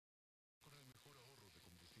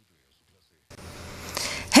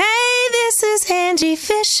Angie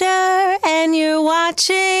Fisher, and you're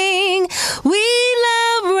watching We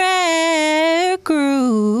Love Rare Grooves.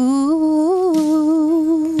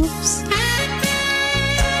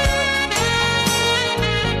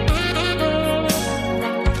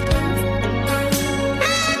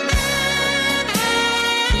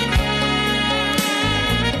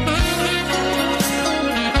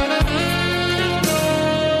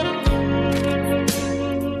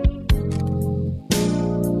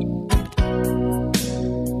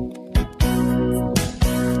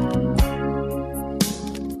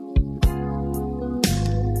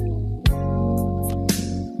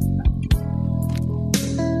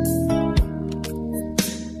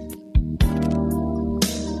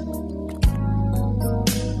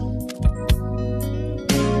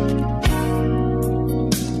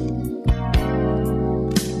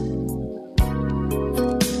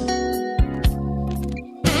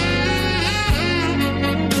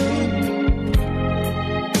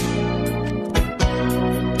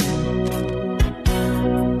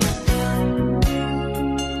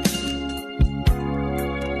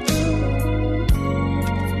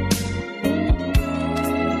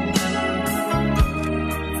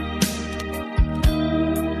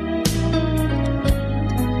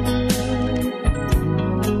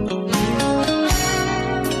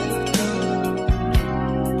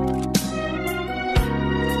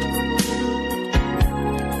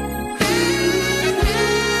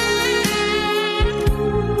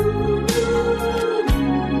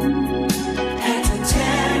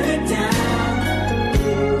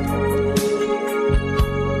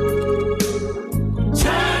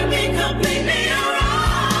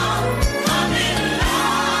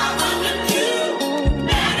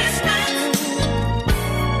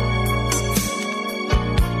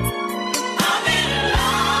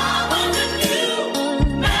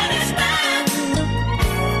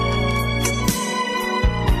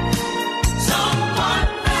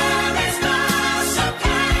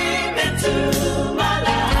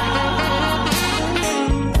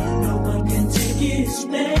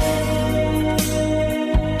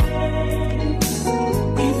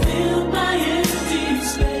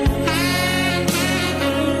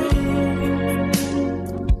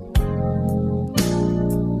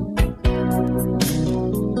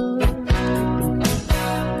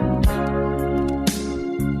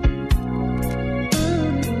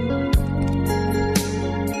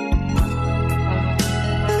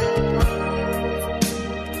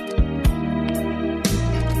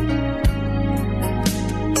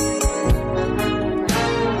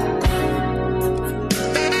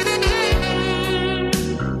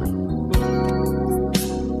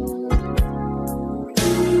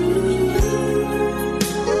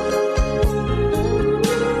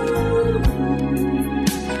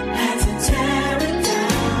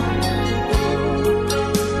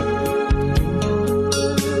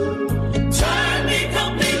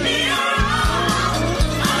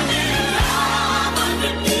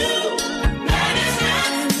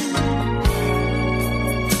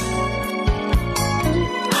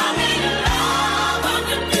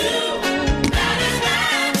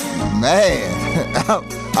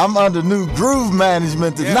 I'm under new groove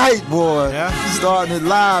management tonight, boy. Yeah. Starting it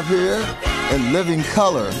live here in living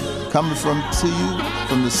color, coming to you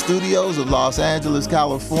from the studios of Los Angeles,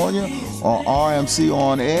 California, on RMC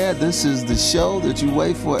On Air. This is the show that you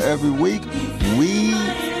wait for every week. We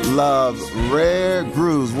love Rare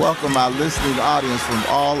Grooves. Welcome our listening audience from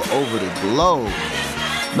all over the globe.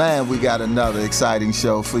 Man, we got another exciting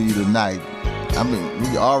show for you tonight. I mean,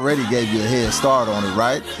 we already gave you a head start on it,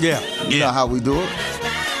 right? Yeah. You know how we do it.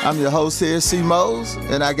 I'm your host here, C. Mose,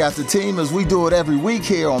 and I got the team as we do it every week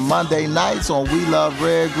here on Monday nights on We Love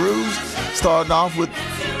Rare Grooves, starting off with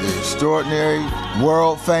the extraordinary,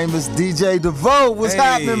 world-famous DJ DeVoe. What's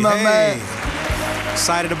happening, my man?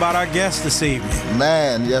 Excited about our guest this evening.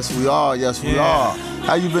 Man, yes we are, yes we are.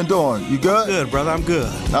 How you been doing? You good? Good, brother, I'm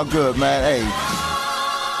good. I'm good, man. Hey,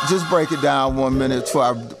 just break it down 1 minute for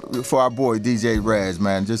our boy DJ Reg,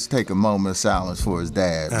 man. Just take a moment of silence for his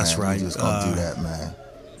dad. That's man. right. We just gonna do that, man.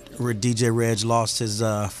 DJ Reg lost his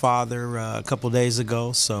father a couple days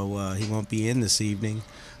ago, so he won't be in this evening.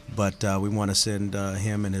 But we want to send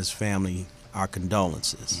him and his family our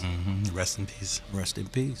condolences. Mm-hmm. Rest in peace. Rest in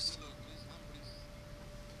peace.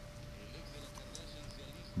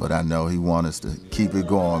 But I know he wants us to keep it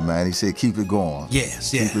going, man. He said keep it going.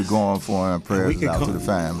 Yes. Keep it going for him. Prayers out to the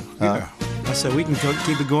family. Huh? Yeah. I said we can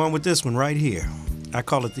keep it going with this one right here. I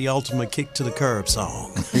call it the ultimate kick to the curb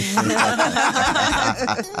song.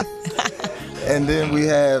 And then we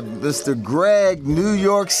have Mr. Greg New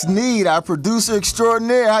York Sneed, our producer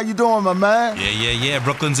extraordinaire. How you doing, my man? Yeah.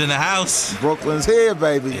 Brooklyn's in the house. Brooklyn's here,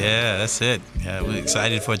 baby. Yeah, that's it. Yeah, we're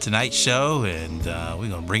excited for tonight's show, and we're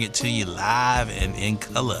going to bring it to you live and in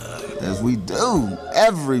color. As we do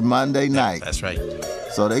every Monday night. That's right.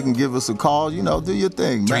 So they can give us a call, you know, do your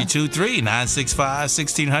thing, man.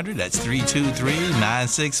 323-965-1600. That's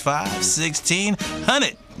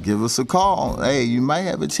 323-965-1600. Give us a call. Hey, you might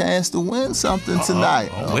have a chance to win something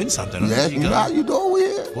tonight. Win something. Yeah, you know how you doing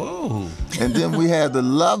here. Whoa. And then we have the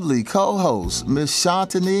lovely co-host, Miss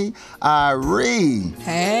Shantani Irene.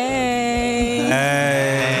 Hey.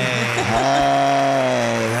 Hey.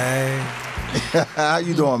 How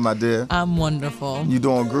you doing, my dear? I'm wonderful. You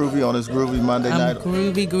doing groovy on this groovy Monday night? I'm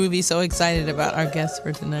groovy. So excited about our guest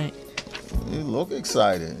for tonight. You look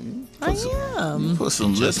excited. I am. You put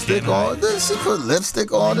some lipstick on. She put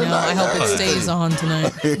lipstick on tonight. I hope it stays on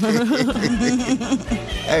tonight.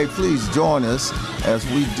 Hey, please join us as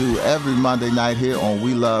we do every Monday night here on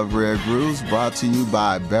We Love Rare Grooves, brought to you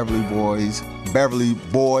by Beverly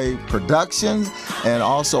Boy Productions, and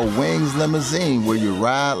also Wings Limousine, where you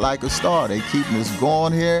ride like a star. They keeping us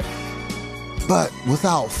going here. But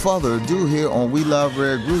without further ado, here on We Love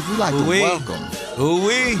Rare Grooves, we like to welcome.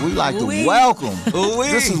 We like to welcome.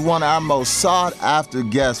 This is one of our most sought after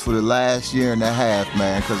guests for the last year and a half,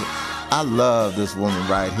 man, because I love this woman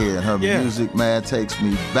right here, and her music, man, takes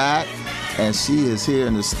me back. And she is here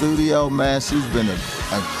in the studio, man. She's been an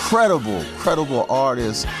incredible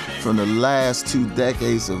artist from the last 2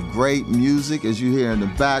 decades of great music. As you hear in the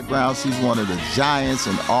background, she's one of the giants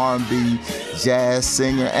in R&B, jazz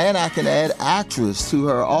singer, and I can add actress to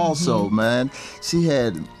her also, man. She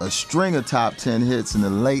had a string of top 10 hits in the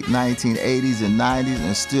late 1980s and 90s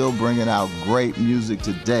and still bringing out great music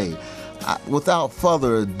today. Without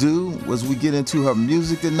further ado, as we get into her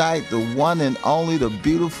music tonight, the one and only, the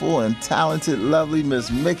beautiful and talented, lovely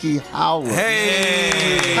Miss Miki Howard.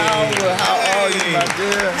 Hey! Howard, how are you, my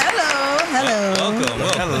dear?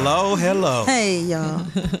 Hello. Hello. Hey, y'all.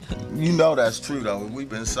 You know that's true, though. We've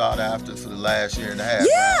been sought after for the last year and a half.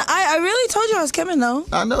 Yeah, right? I really told you I was coming, though.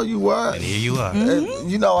 I know you were. And here you are. And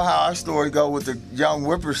you know how our story go with the young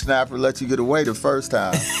whippersnapper let you get away the first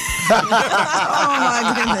time. Oh,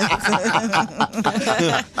 my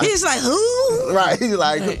goodness. He's like, who? Right. He's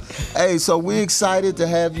like, hey, so we're excited to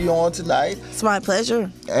have you on tonight. It's my pleasure.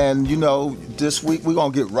 And, you know, this week we're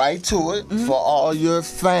going to get right to it. For all your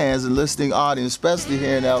fans and listening audience, especially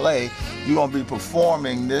here in L.A., you're going to be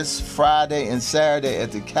performing this Friday and Saturday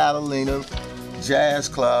at the Catalina Jazz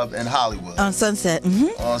Club in Hollywood. On Sunset.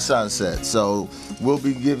 On Sunset. So we'll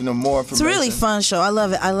be giving them more information. It's a really fun show. I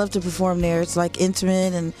love it. I love to perform there. It's like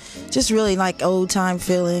intimate and just really like old time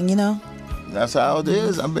feeling, you know? That's how it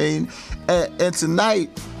is. I mean, and tonight,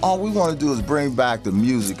 all we want to do is bring back the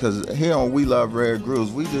music, because here on We Love Rare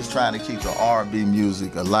Grooves, we just trying to keep the R&B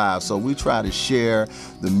music alive. So we try to share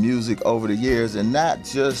the music over the years, and not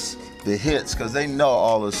just the hits, because they know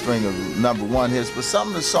all the string of #1 hits, but some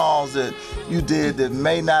of the songs that you did that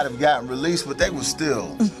may not have gotten released, but they were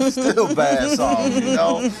still bad songs, you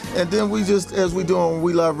know? And then we just, as we do on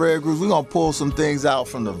We Love Rare Grooves, we're going to pull some things out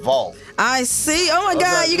from the vault. I see. Oh, my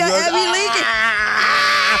God. You got Abby leaking.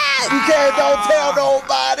 You don't tell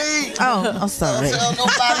nobody. Oh, I'm sorry. Don't tell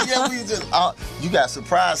nobody. Yeah, we just, you got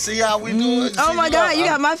surprised. See how we do it? Oh, See, my God. You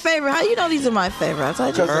got my favorite. How you know these are my favorite? I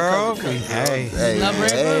told you. Girl, Hey, Love Rare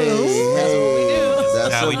hey, Grooves.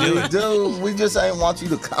 That's how what we we do. We just ain't want you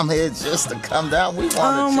to come here just to come down. We want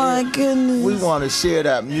Oh, my goodness. We want to share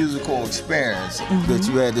that musical experience that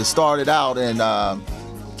you had that started out in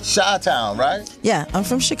Chi-Town, right? Yeah, I'm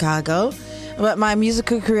from Chicago, but my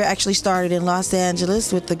musical career actually started in Los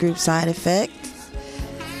Angeles with the group Side Effect.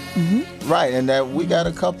 Right, and that we got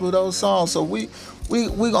a couple of those songs. So we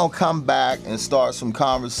gonna come back and start some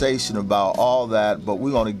conversation about all that, but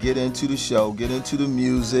we're gonna get into the show, get into the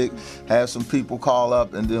music, have some people call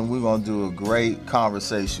up, and then we're gonna do a great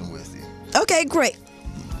conversation with you. Okay, great.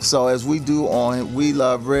 So as we do on We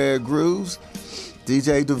Love Rare Grooves,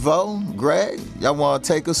 DJ DeVoe, Greg, y'all want to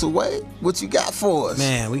take us away? What you got for us?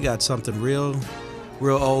 Man, we got something real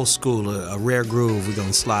old school, a rare groove we're going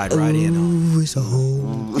to slide right in on. Ooh, it's a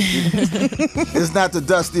hole. It's not the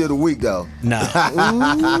Dusty of the Week, though. Nah.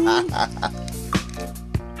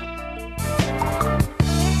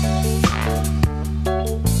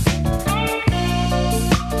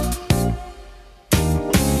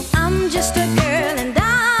 I'm just a girl and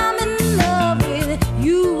I'm in love with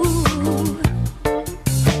you,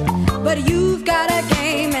 but you've got a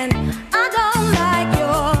game and I don't like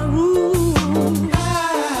your rules.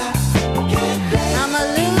 I'm a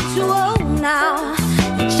little too old now,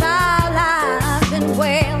 childlike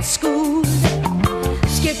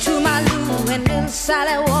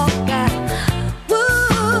Sally Walker.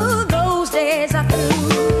 Woo, those days are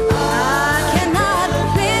through. I cannot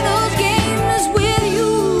play those games with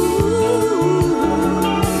you.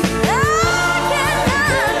 I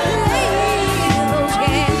cannot play those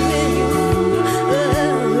games with you.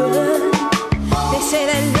 They say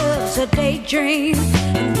that love's a daydream.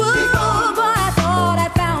 Woo, boy, I thought I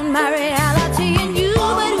found my reality in you,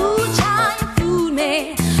 but ooh, child, you fooled me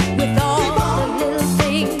with all the little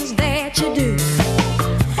things that you do.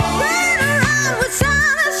 Running around with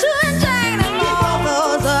Sally, Sue, and Jane, and all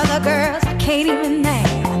those other girls I can't even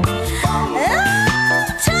name. I'm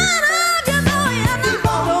tired of you, boy, and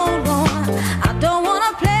I don't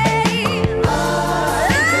wanna play.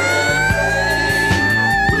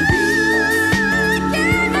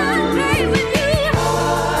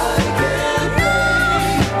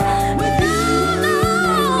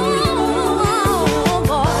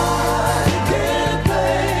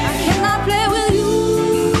 I cannot play with you.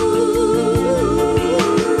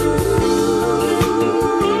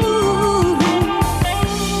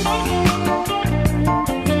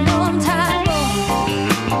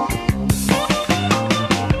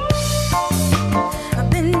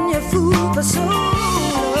 So long.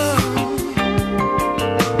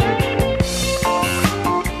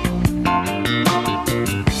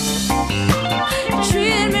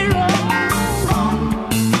 Treat me wrong.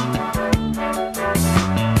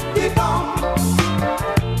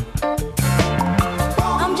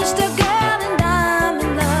 I'm just a girl and I'm in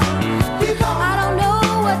love. I don't know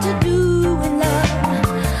what to do in love.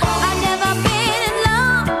 I've never been in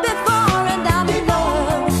love before, and I'm in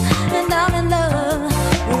love, and I'm in love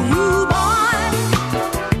with you, boy.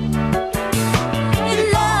 In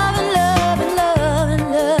love, in love, in love, in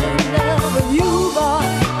love, in love with you, boy.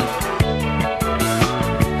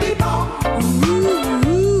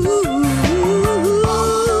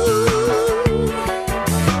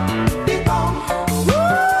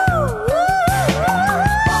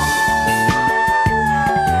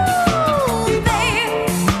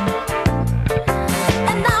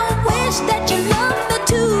 And I wish that you loved me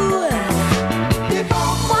too.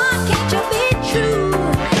 Why can't you be true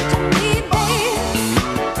to me, babe?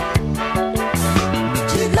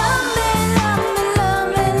 Just love me, love me, love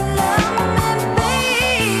me, love me,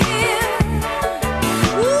 babe.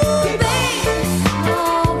 Ooh, babe,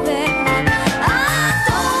 oh, babe, I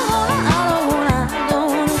don't wanna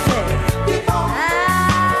play.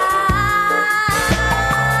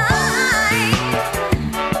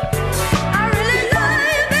 I really love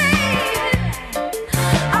you, babe.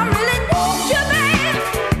 I really need you, babe.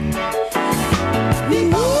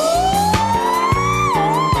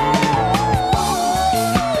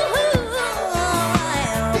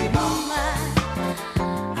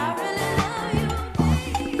 I really love you.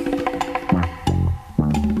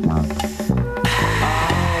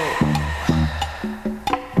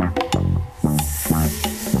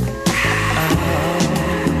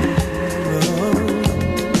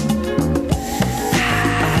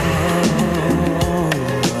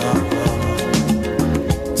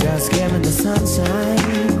 Just give me the sunshine.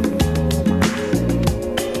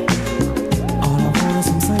 All I want is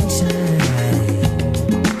some sunshine.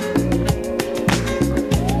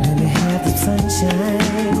 Let me have the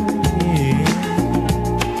sunshine. Yeah.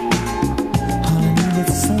 All I need is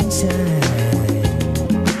the sunshine.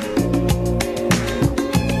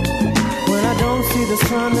 When I don't see the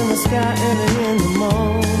sun in the sky early in the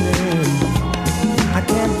morning, I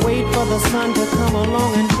can't wait for the sun to come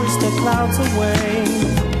along and push the clouds away.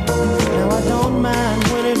 Now I don't mind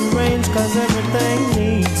when it rains, 'cause everything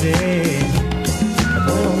needs it.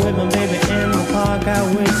 But when I'm with my baby in the park, I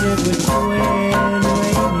wish it would quit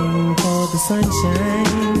raining for the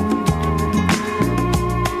sunshine.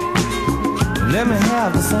 Let me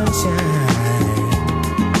have the sunshine.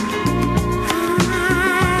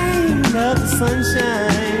 I love the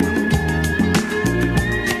sunshine.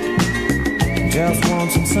 Just want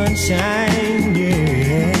some sunshine,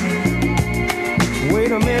 yeah.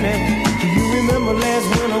 Wait a minute, do you remember last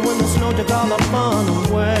winter when the snow took all the fun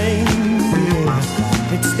away?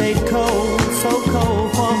 Yeah. It stayed cold, so cold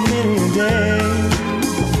for many a day.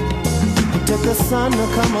 It took the sun to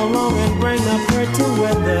come along and bring the pretty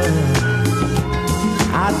weather.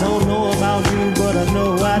 I don't know about you, but I know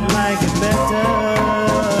I'd like it better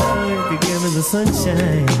if you give me the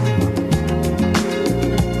sunshine.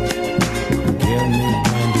 Give me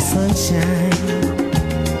the sunshine.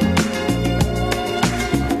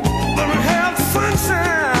 Let me have the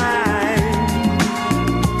sunshine.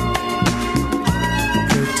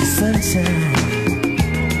 Pretty sunshine.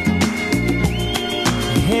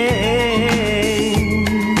 Hey.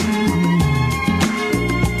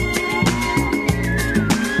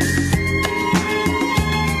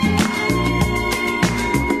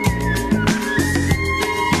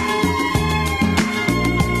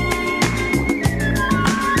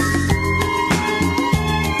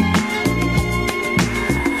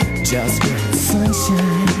 Just give me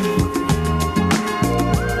sunshine.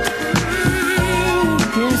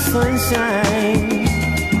 Give me sunshine.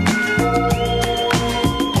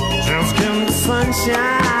 Just give me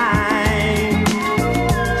sunshine.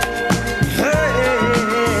 Hey.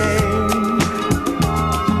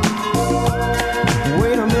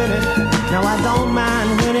 Wait a minute. Now I don't mind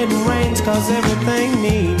when it rains, 'cause everything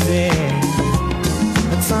needs it.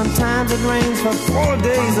 But sometimes it rains for 4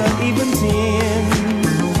 days or even 10.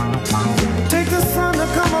 Take the sun to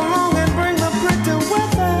come along and bring the pretty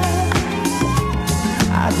weather.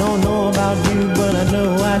 I don't know about you, but I know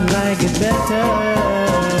I'd like it better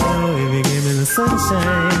if you give me the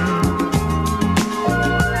sunshine.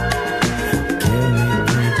 Give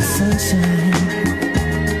me the sunshine.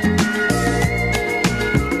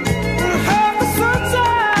 Have the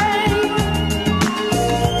sunshine.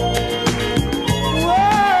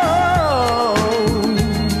 Whoa.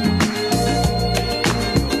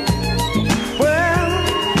 Well,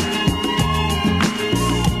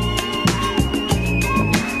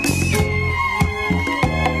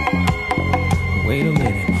 wait a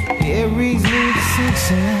minute. Aries need the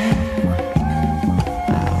sunshine.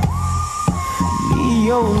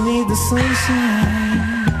 Leo need the sunshine.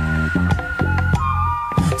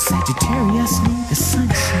 Sagittarius need the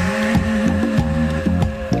sunshine.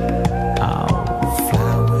 Oh,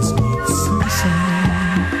 flowers need the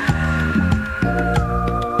sunshine.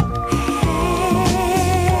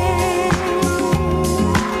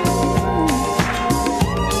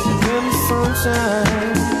 Give me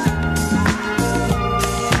sunshine.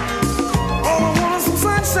 All I want is some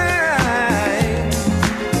sunshine.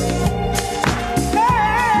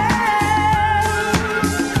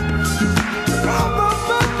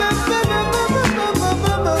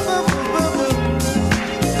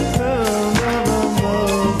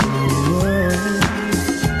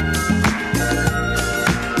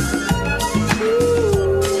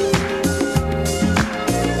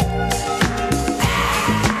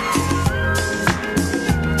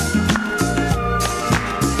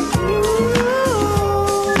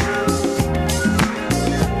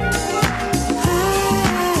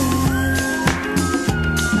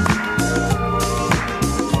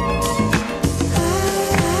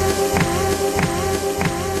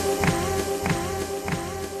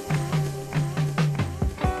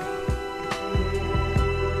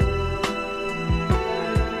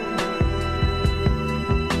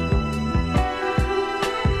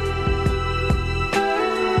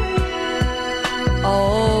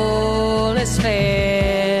 All is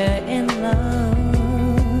fair in love.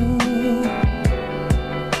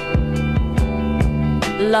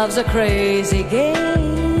 Love's a crazy game.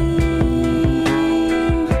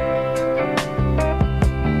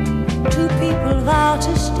 Two people vow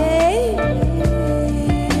to stay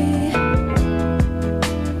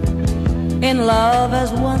in love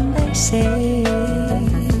as one, they say.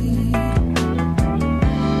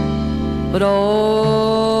 But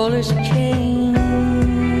all is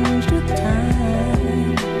changed with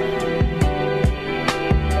time.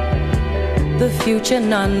 The future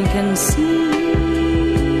none can see.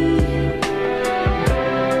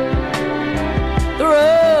 The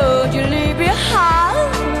road you leave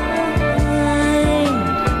behind,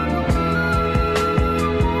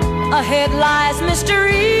 ahead lies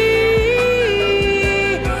mystery.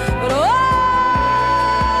 But all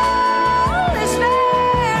is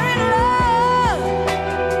fair in love.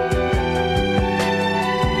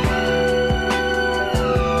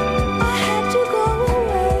 I had to go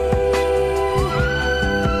away.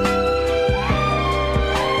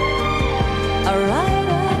 A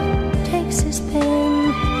writer takes his pen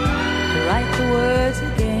to write the words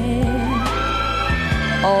again.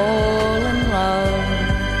 All in love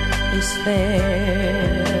is fair.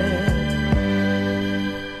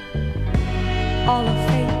 All of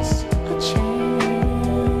fate's a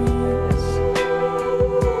chance.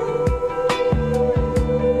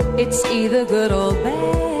 It's either good or bad.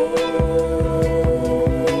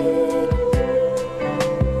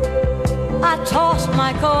 I tossed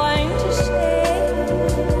my coin to say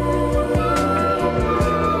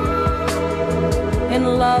in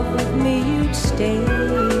love with me you'd stay.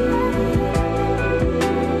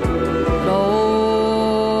 But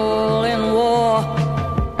all in war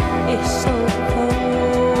is so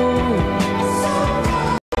cold.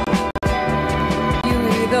 You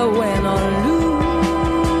either win or lose.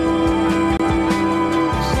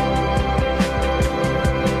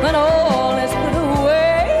 When all is put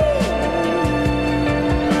away,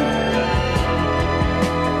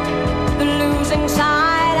 the losing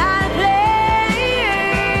side I play.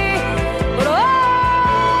 But all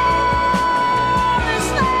is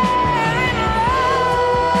fair in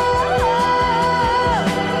love.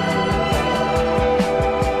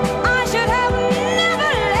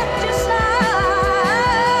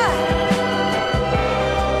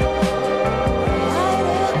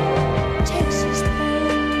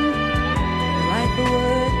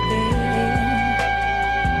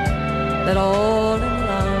 that all in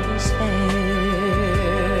love is fair.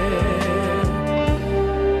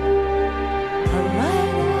 A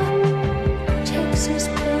writer takes his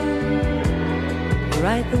pen,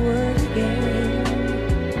 write the word again,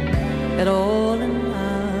 that all in love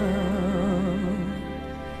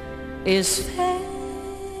is fair.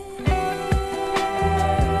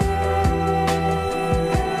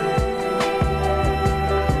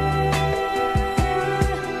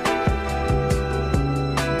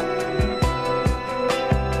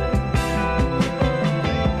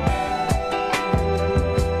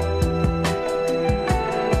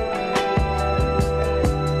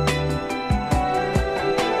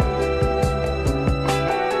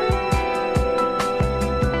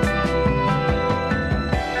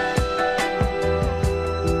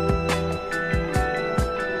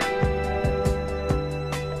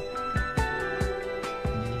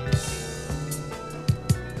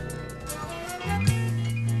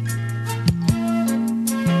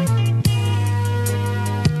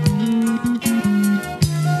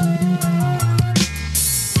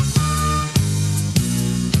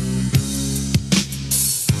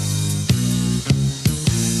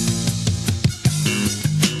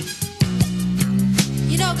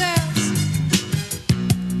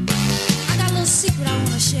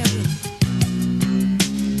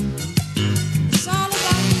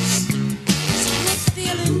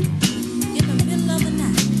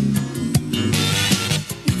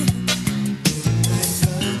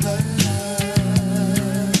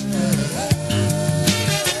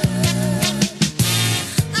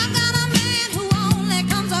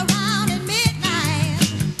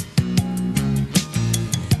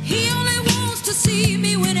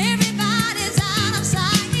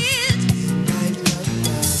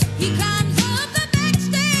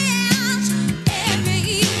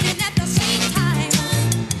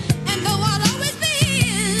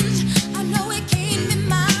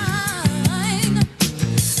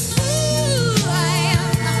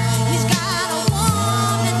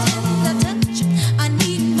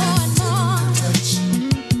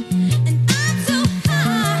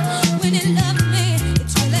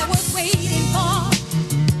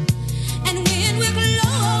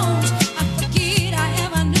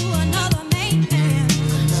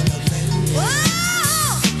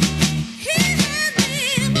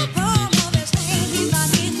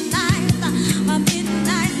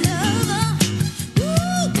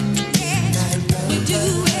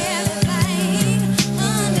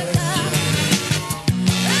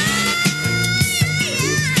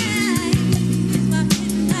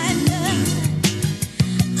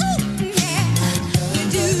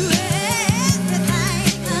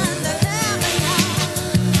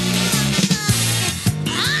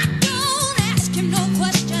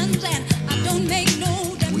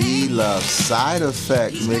 Side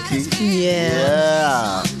Effect, Miki.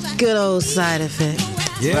 Yeah. Good old Side Effect.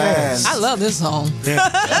 Yeah. I love this song. Yeah.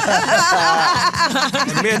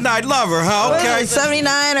 Midnight Lover, huh? Okay.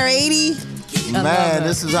 79 or 80. Man,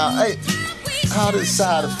 this is how did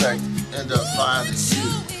Side Effect end up finding you?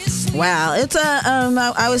 Wow, it's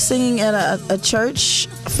I was singing at a church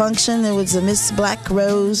function. It was a Miss Black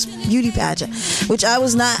Rose beauty pageant, which I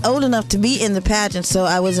was not old enough to be in the pageant, so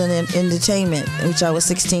I was in entertainment, which I was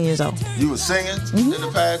 16 years old. You were singing in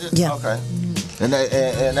the pageant? Yeah. Okay. And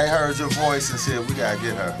they heard your voice and said, "We gotta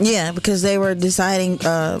get her." Yeah, because they were deciding.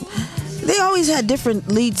 They always had different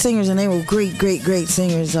lead singers, and they were great, great, great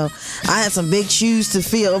singers. So I had some big shoes to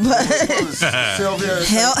fill. But Sylvia,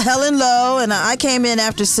 Helen Lowe, and I came in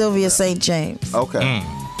after Sylvia St. James. Okay.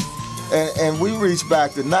 And we reached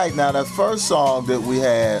back tonight. Now, that first song that we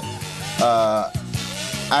had,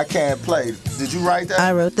 I Can't Play. Did you write that?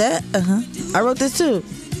 I wrote that. I wrote this too.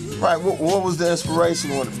 Right. What was the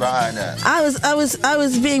inspiration behind that? I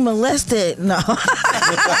was being molested. No.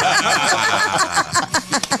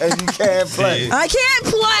 And you can't play. I can't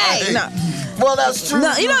play. No. Well, that's true.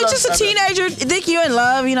 No, just a teenager. Think you're in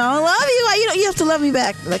love. I love you. You have to love me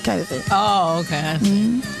back. That kind of thing. Oh, okay.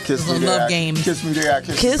 Kiss me love there. games. Kiss me there. I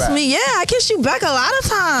kiss you Kiss back. me. Yeah, I kiss you back a lot of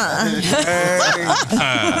times.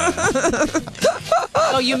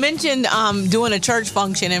 Oh, you mentioned doing a church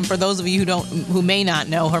function, and for those of you who may not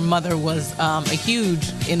know, her mother was a huge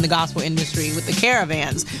in the gospel industry with the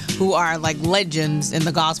Caravans, who are like legends in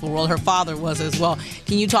the gospel world. Her father was as well.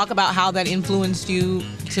 Can you talk about how that influenced you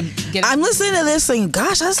to get? I'm listening to this saying,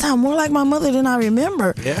 gosh, I sound more like my mother than I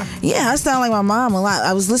remember. Yeah. Yeah, I sound like my mom a lot.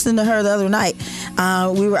 I was listening to her the other night.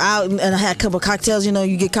 We were out and I had a couple of cocktails.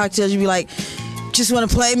 You get cocktails, you be like, just want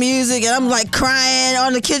to play music, and I'm like crying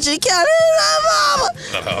on the kitchen counter.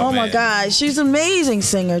 Oh my God, she's an amazing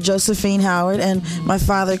singer, Josephine Howard, and my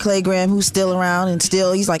father Clay Graham, who's still around and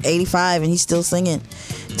he's like 85 and he's still singing,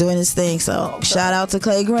 doing his thing. So shout out to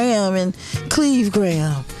Clay Graham and Cleve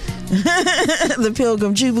Graham. The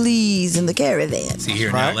Pilgrim Jubilees and the Caravans. Is he here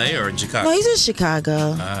in LA or in Chicago? No, he's in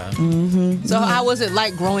Chicago. So how was it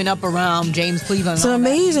like growing up around James Cleveland? It's an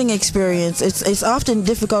amazing experience. It's often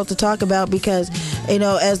difficult to talk about because,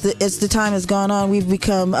 as the time has gone on, we've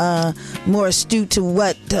become more astute to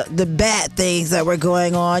what the bad things that were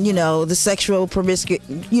going on. The sexual promiscuity,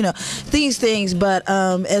 these things. But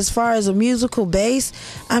as far as a musical base,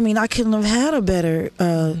 I mean, I couldn't have had a better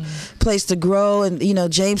place to grow. And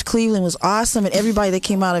James Cleveland was awesome, and everybody that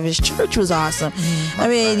came out of his church was awesome. I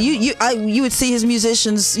mean, you would see his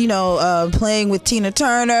musicians, playing with Tina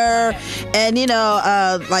Turner, and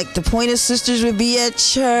like the Pointer Sisters would be at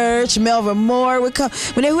church. Melva Moore would come.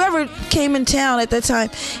 Whoever came in town at that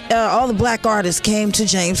time, all the black artists came to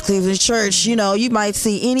James Cleveland Church. You might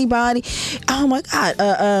see anybody. Oh my God.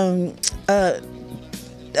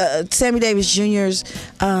 Sammy Davis Jr.'s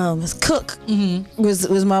cook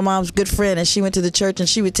was my mom's good friend, and she went to the church, and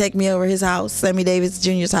she would take me over his house, Sammy Davis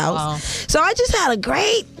Jr.'s house. Wow. So I just had a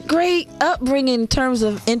great upbringing in terms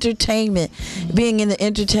of entertainment, being in the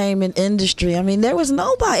entertainment industry. I mean, there was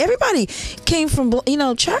nobody. Everybody came from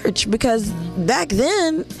church, because back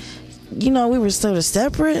then, we were sort of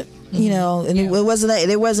separate. And it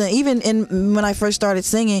wasn't even when I first started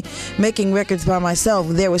singing, making records by myself,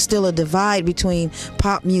 there was still a divide between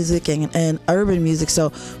pop music and urban music.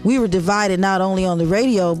 So we were divided not only on the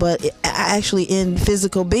radio, but actually in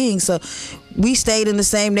physical being. So we stayed in the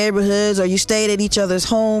same neighborhoods, or you stayed at each other's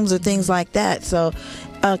homes, or things like that. So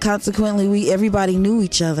consequently, everybody knew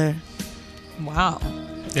each other. Wow.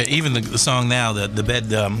 Yeah, even the song now, the Bed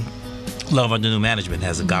Love Under New Management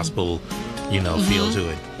has a gospel feel to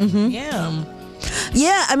it.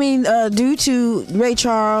 Yeah, I mean, due to Ray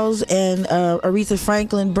Charles and Aretha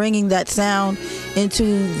Franklin bringing that sound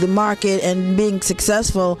into the market and being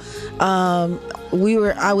successful, I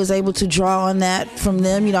was able to draw on that from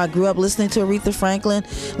them. I grew up listening to Aretha Franklin,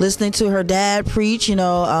 listening to her dad preach, and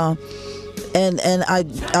I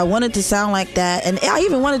wanted to sound like that, and I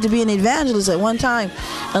even wanted to be an evangelist at one time,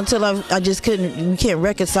 until I just couldn't. We can't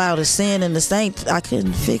reconcile the sin and the saint. I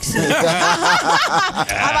couldn't fix it. I'm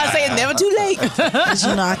about to say it's never too late.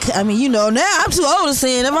 Now I'm too old to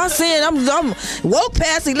sin. If I sin, I'm woke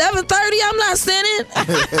past 11:30. I'm not sinning.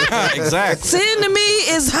 Exactly. Sin to me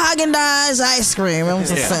is Haagen-Dazs ice cream. I'm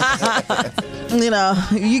just saying.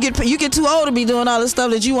 You get too old to be doing all this stuff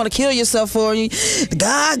that you want to kill yourself for.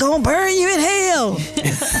 God gonna burn you in hell.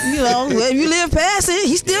 If you live past it,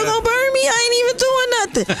 He's still gonna burn me. I ain't even doing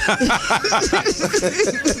nothing.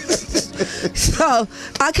 So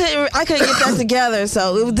I couldn't get that together.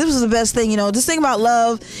 So this was the best thing. This thing about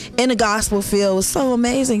love in the gospel field was so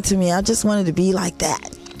amazing to me. I just wanted to be like that.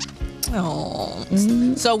 Oh.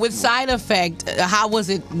 So with Side Effect, how was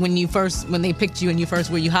it when they picked you and you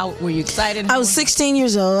first were you excited? I was 16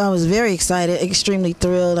 years old. I was very excited, extremely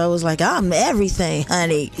thrilled. I was like, I'm everything,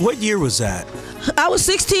 honey. What year was that? I was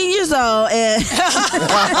 16 years old, and good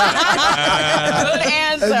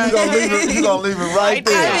answer. And you gonna leave it right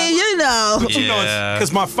there. I mean,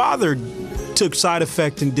 because my father took Side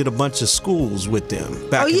Effect and did a bunch of schools with them.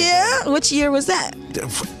 Oh yeah, which year was that?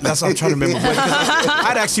 That's what I'm trying to remember.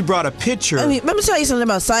 I'd actually brought a picture. I mean, let me tell you something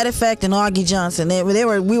about Side Effect and Augie Johnson.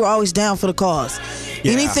 We were always down for the cause.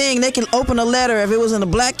 Yeah. Anything they can open a letter if it was in the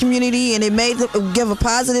black community and it made them give a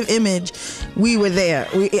positive image, we were there.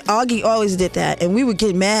 Augie always did that, and we would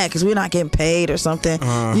get mad because we're not getting paid or something,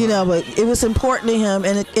 But it was important to him,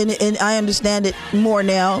 and I understand it more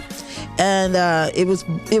now. And it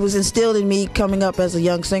was instilled in me coming up as a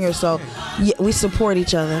young singer. So yeah, we support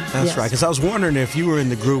each other. That's right. Because I was wondering if you were in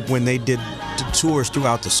the group when they did the tours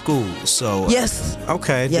throughout the schools. So yes.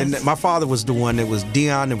 Okay. Yes. And my father was the one that was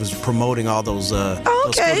Dion that was promoting all those. Those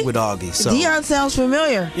with Augie. So Dion sounds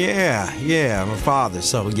familiar. Yeah, my father.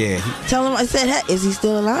 So yeah. Tell him I said, hey, is he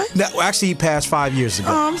still alive? No, actually, he passed 5 years ago.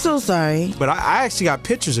 Oh, I'm so sorry. But I actually got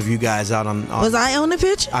pictures of you guys out on. Was I on the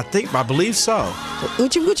picture? I believe so.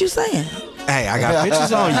 What you saying? Hey, I got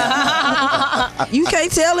pictures on you. You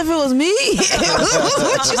can't tell if it was me.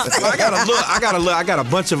 What you saying? I gotta look. I got a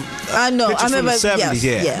bunch of. I know. Pictures I remember. from the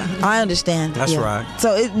 70s. Yeah. I understand. That's right.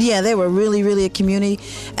 So they were really, really a community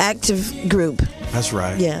active group. That's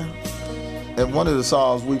right. Yeah. And one of the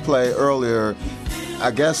songs we played earlier,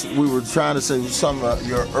 I guess we were trying to say some of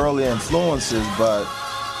your early influences, but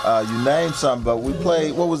You named something, but we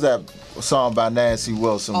played. What was that song by Nancy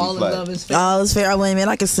Wilson? All we of played? love is fair. All is fair. Wait a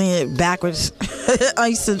minute, I can sing it backwards. I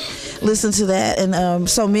used to listen to that and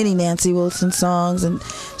so many Nancy Wilson songs, and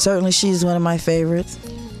certainly she's one of my favorites.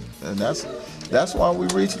 And that's why we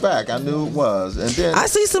reached back. I knew it was. And then I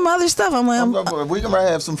see some other stuff. I'm like, we're gonna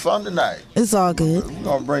have some fun tonight. it's all good. We're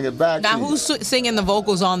gonna bring it back. Now, to you. who's singing the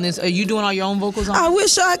vocals on this? Are you doing all your own vocals on I this?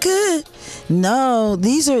 wish I could. No,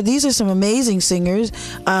 these are some amazing singers.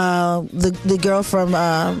 The girl from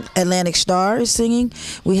Atlantic Star is singing.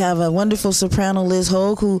 We have a wonderful soprano, Liz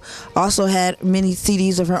Hogue, who also had many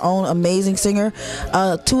CDs of her own. Amazing singer.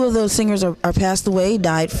 Two of those singers are passed away,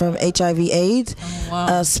 died from HIV/AIDS. Oh,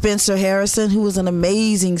 wow. Spencer Harrison, who was an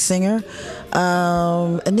amazing singer.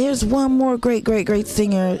 And there's one more great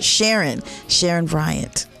singer, Sharon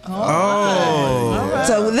Bryant. Oh.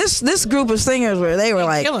 So this group of singers they were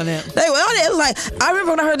like killing it. They were on it. It was like, I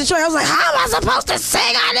remember when I heard the track, I was like, how am I supposed to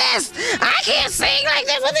sing on this? I can't sing like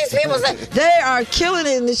this. What these people say? They are killing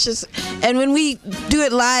it, and it's just. And when we do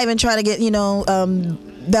it live and try to get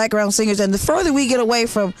background singers, and the further we get away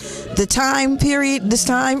from the time period, this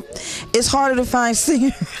time, it's harder to find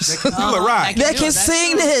singers Do it right. that can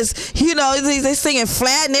sing this. They singing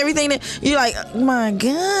flat and everything. You're like, my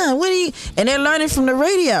God, what are you? And they're learning from the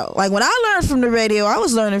radio. Like when I learned from the radio, I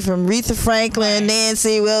was learning from Aretha Franklin,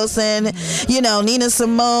 Nancy Wilson, Nina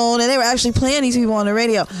Simone, and they were actually playing these people on the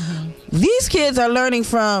radio. These kids are learning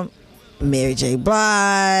from Mary J.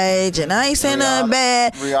 Blige, and I ain't saying nothing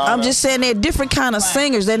bad. Rihanna. I'm just saying they're different kind of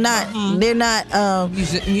singers. They're not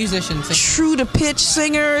Musicians. true to pitch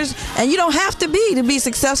singers, and you don't have to be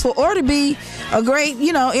successful or to be a great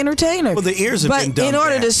entertainer. Well, the ears have been But dumbed in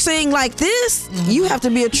order down. to sing like this, you have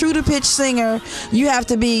to be a true to pitch singer. You have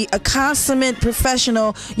to be a consummate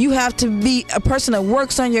professional. You have to be a person that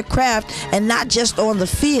works on your craft and not just on the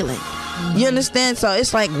feeling. You understand? So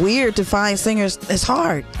it's like weird to find singers. It's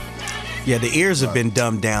hard. Yeah, the ears have been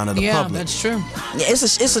dumbed down to the Yeah, public. that's true. Yeah,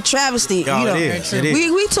 it's a travesty. Oh, it is. It is.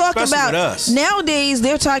 We talk Especially about with us. nowadays.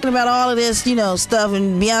 They're talking about all of this, stuff.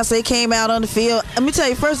 And Beyonce came out on the field. Let me tell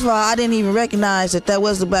you, first of all, I didn't even recognize that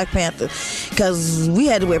was the Black Panther because we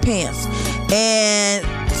had to wear pants. And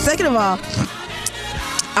second of all,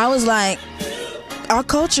 I was like, our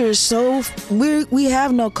culture is so we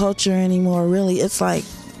have no culture anymore. Really, it's like,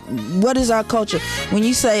 what is our culture? When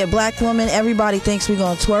you say a black woman, everybody thinks we're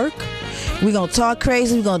gonna twerk. We're going to talk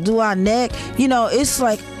crazy. We're going to do our neck. It's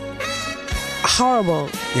like horrible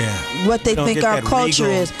what they think our culture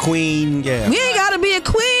is. Queen, yeah. We ain't got to be a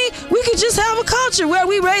queen. We could just have a culture where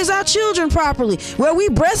we raise our children properly, where we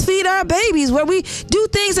breastfeed our babies, where we do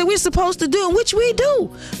things that we're supposed to do, which we do.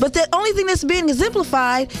 But the only thing that's being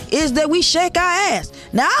exemplified is that we shake our ass.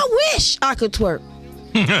 Now, I wish I could twerk.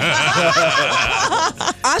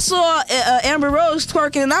 I saw Amber Rose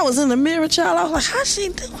twerking, and I was in the mirror, child. I was like, how's she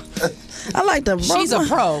doing? I like the. She's a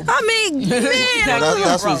pro. I mean, man,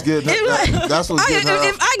 That's what's good. That's what's good.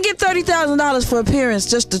 if I can get $30,000 for appearance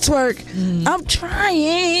just to twerk, I'm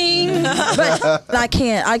trying, but I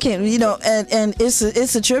can't. And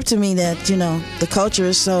it's a trip to me that the culture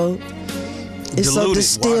is so Diluted,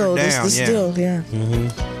 distilled. watered It's down, distilled, yeah.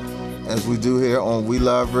 As we do here on We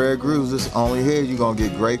Love Rare Grooves, it's only here you're gonna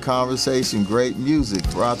get great conversation, great music,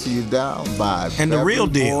 brought to you down by And the Beverly real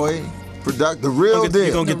deal. Boy the real deal.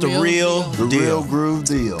 You're going to get the real the real groove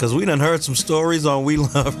deal. Because we done heard some stories on We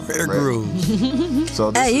Love Rare Grooves.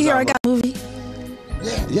 So this Hey, you is hear our- I got a movie?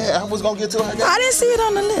 Yeah, I was gonna get to it. I didn't see it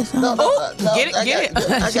on the list. No, Get it. I She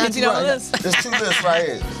got didn't see you it on the right. list. There's two lists right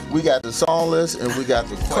here. We got the song list and we got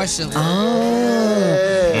the question.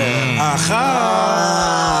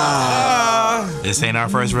 Aha! This ain't our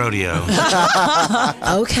first rodeo.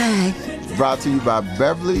 Okay. Brought to you by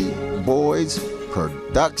Beverly Boys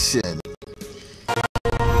Production.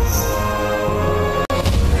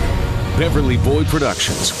 Beverly Boy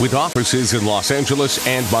Productions, with offices in Los Angeles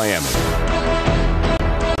and Miami.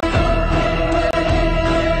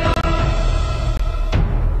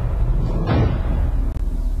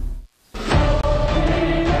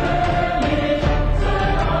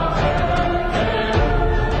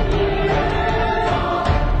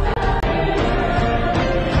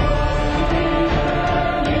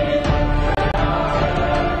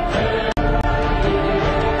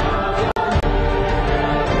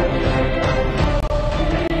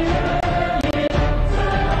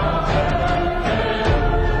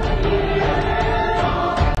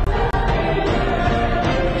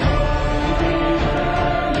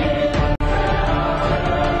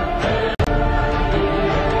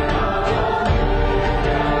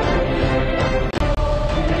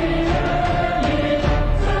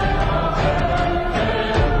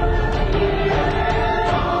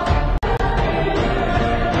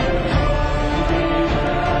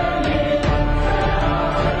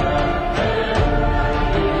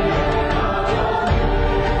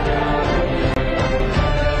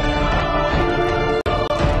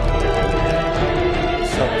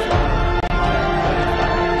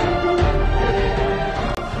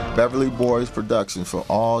 Beverly Boys Production for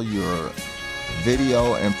all your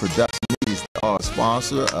video and production needs. They are a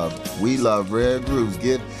sponsor of We Love Red Grooves.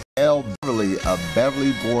 Give L. Beverly of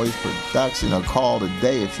Beverly Boys Production a call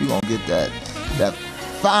today if you're going to get that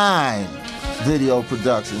fine video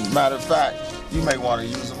production. Matter of fact, you may want to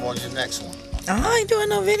use them on your next one. I ain't doing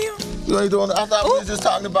no video. You ain't doing. I thought we were just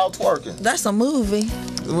talking about twerking. That's a movie.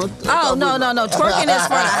 What? Oh, no. Twerking is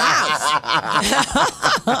for the house.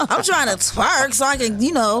 I'm trying to twerk so I can,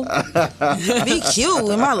 be cute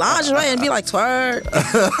in my lingerie and be like, twerk.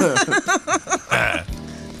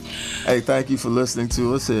 Hey, thank you for listening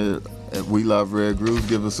to us here at We Love Red Grooves.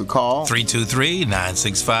 Give us a call.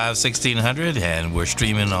 323-965-1600, and we're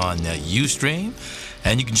streaming on Ustream.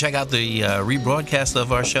 And you can check out the rebroadcast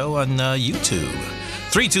of our show on YouTube.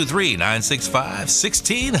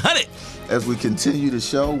 323-965-1600. As we continue the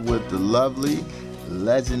show with the lovely,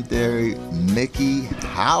 legendary Miki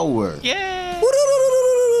Howard. Yeah.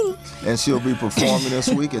 And she'll be performing this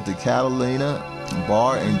week at the Catalina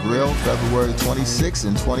Bar and Grill, February 26th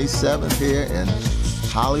and 27th here in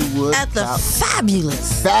Hollywood. At the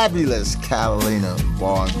fabulous Catalina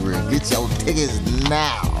Bar and Grill. Get your tickets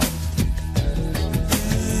now.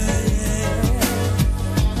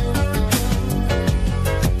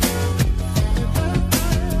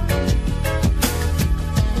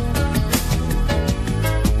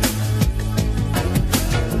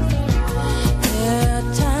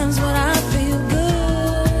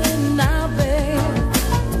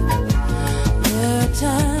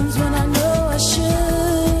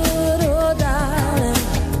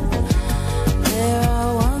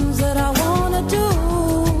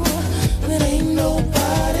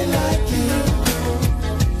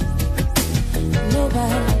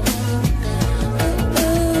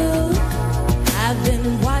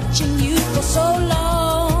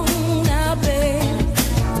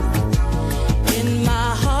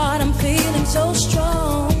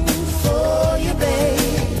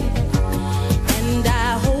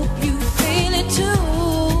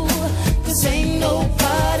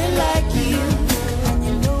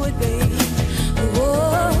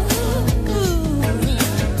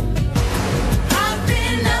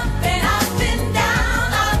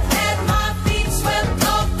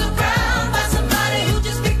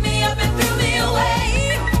 Up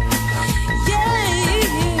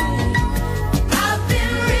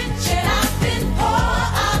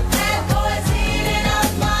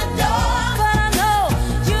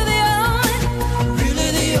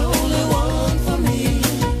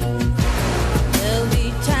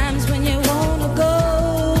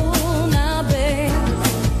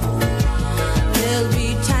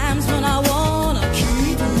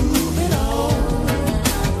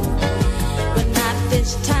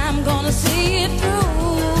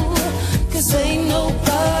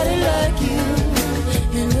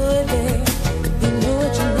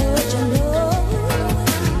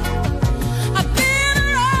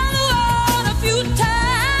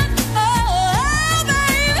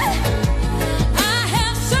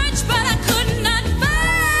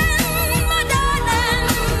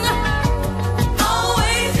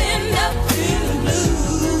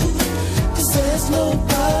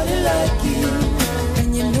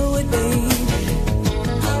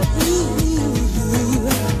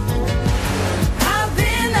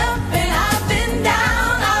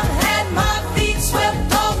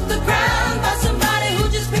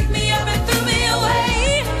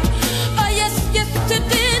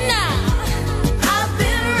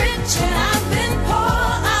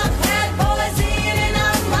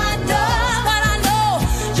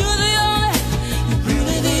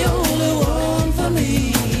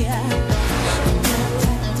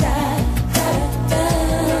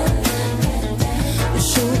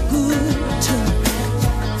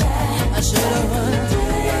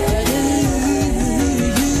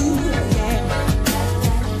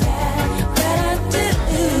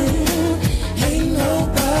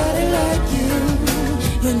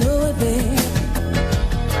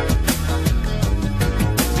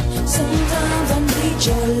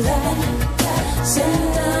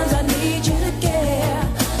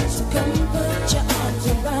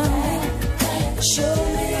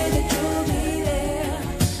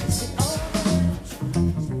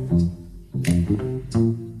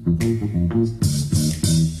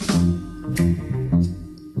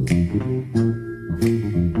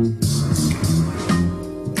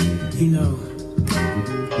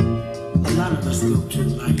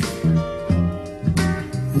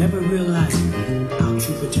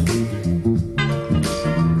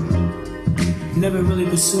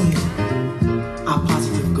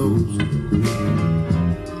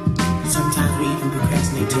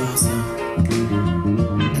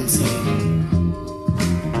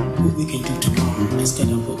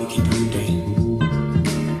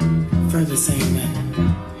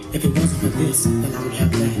this and I would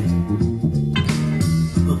have that.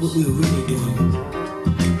 But what we were really doing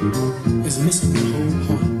is missing the whole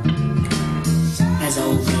point. As our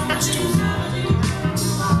old man once told me,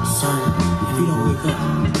 son, if you don't wake up,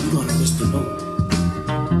 you're gonna miss the boat.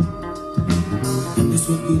 And this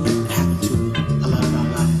would be what happened to a lot of our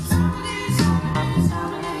lives.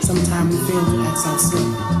 Sometimes we fail to ask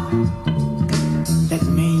ourselves that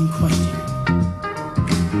main question,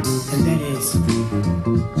 and that is,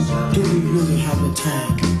 do we really have the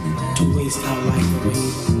time to waste our life away?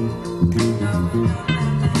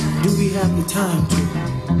 Do we have the time to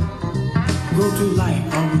go through life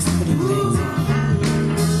always putting things off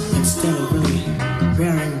instead of really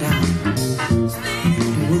bearing down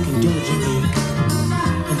and working diligently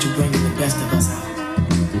into bringing the best of us out?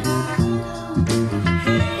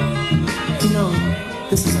 You know,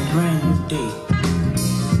 this is a brand new day.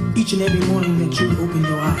 Each and every morning that you open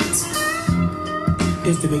your eyes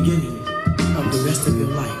is the beginning of the rest of your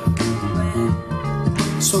life.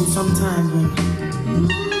 So sometimes when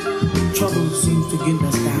trouble seems to get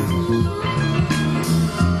us down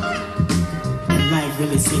and life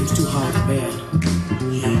really seems too hard to bear,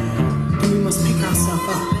 then we must pick ourselves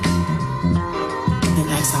up and then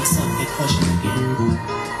ask ourselves that question again.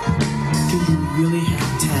 Do you really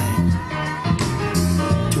have time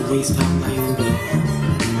to waste our life away?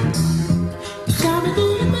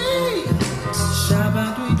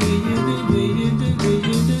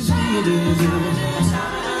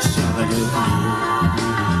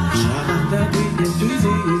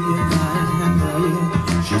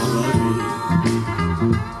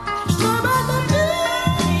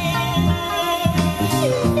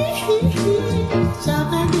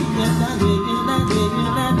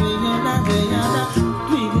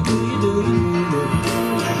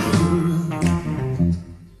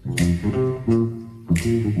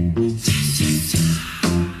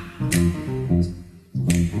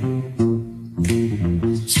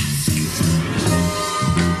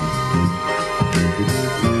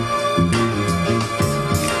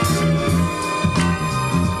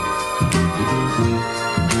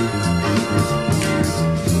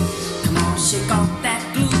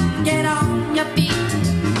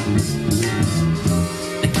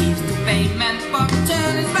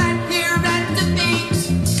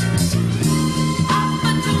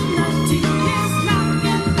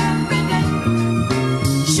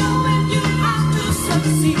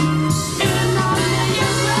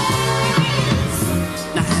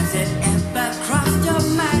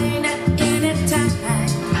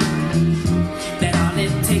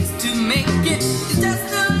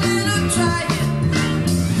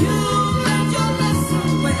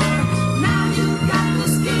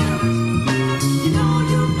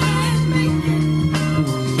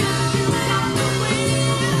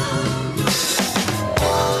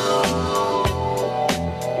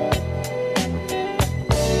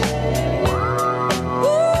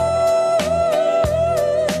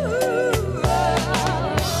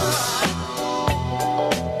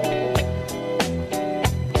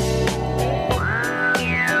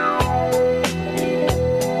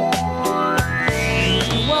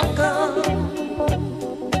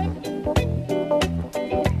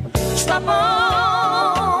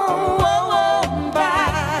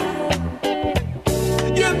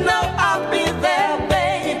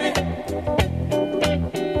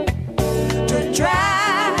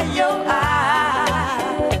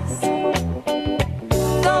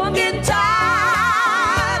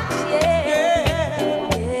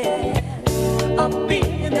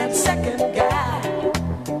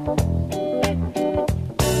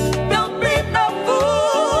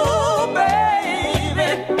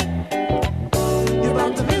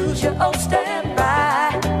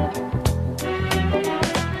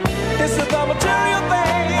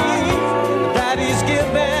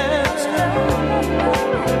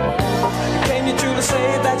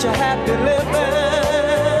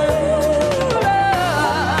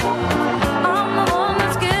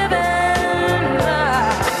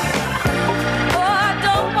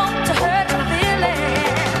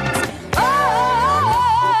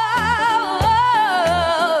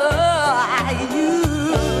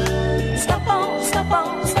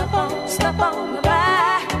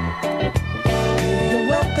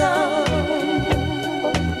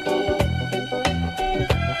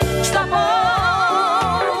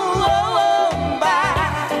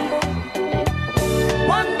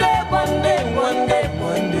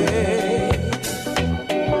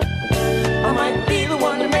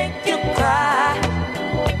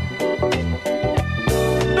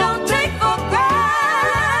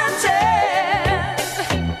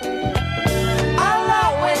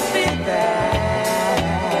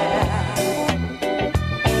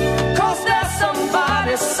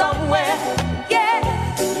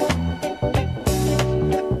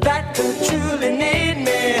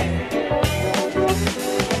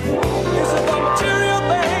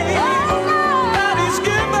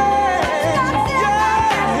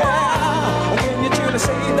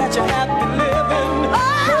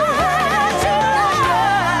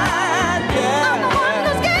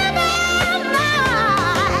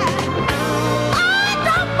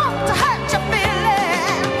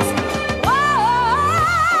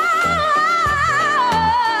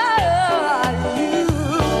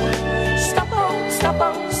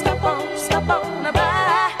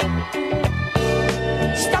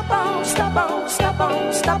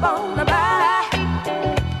 on, stop on by.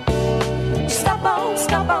 Stop on,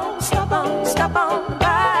 stop on, stop on, stop on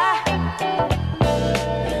by.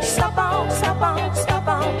 Stop on, stop on, stop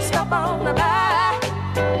on, stop on by.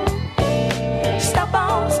 Stop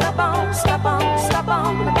on, stop on, stop on, stop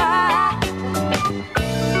on by.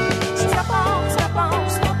 Stop on, stop on,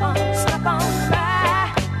 stop on, stop on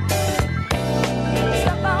by.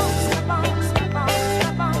 Stop on, stop on, stop on,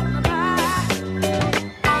 stop on by.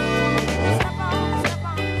 Stop on, stop on, stop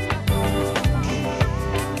on, stop on.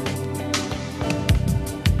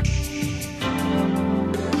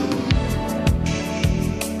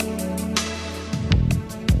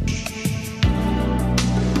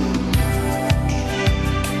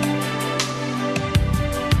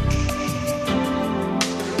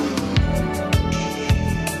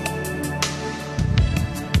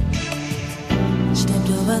 Stepped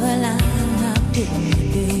over the line, now didn't you,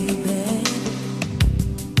 baby?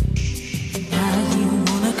 Now you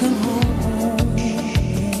wanna come home.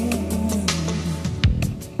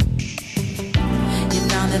 You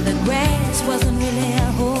found that the grass wasn't really a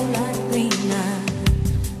whole lot greener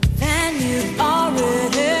than you'd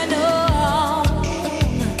already known.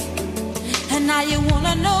 And now you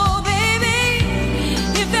wanna know, baby,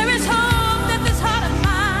 if there is hope that this heart of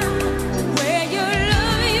mine, where your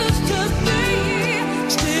love used to be,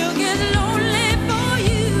 still gets lonely for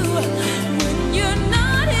you when you're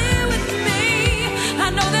not here with me. I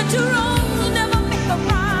know that your wrongs never make a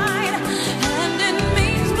right, and it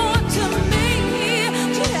means more to me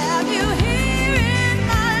to have you here in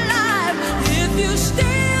my life. If you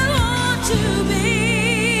still want to be,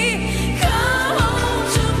 come home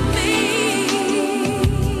to me.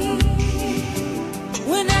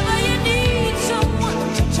 Whenever you need someone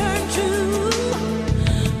to turn to,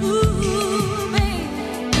 ooh, baby,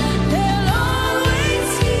 there'll always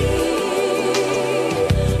be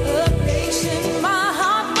a place in my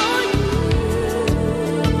heart for you.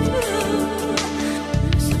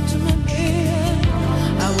 Listen to me, baby,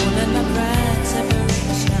 I won't let my pride separate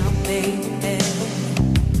us now, baby.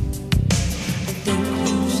 I think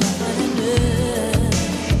you suffered enough.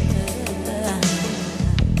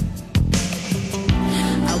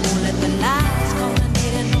 I won't let the lies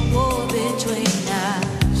culminate in a war between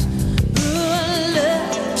us. Good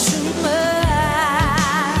love, too much.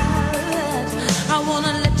 I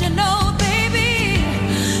wanna let you know, baby,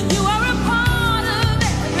 you are a part of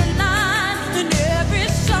every line and every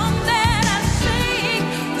song that I sing.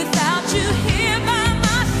 Without you here by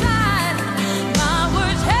my side, my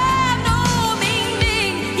words have no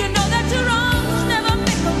meaning. You know that your wrongs never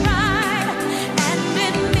make a right, and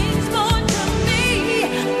it means more to me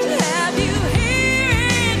to have you here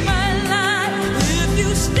in my life. If you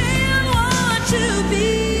still want to be,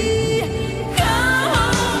 come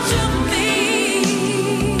home to me.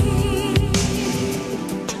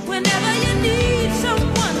 Whenever you need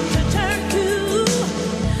someone to turn to,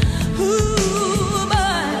 ooh,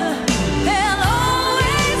 but there'll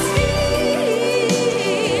always be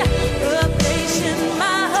a place in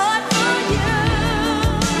my heart for you.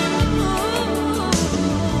 Come on,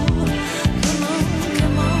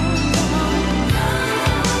 come on, come on,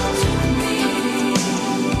 come to me.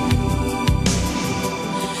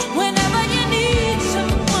 Whenever you need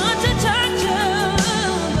someone to turn to,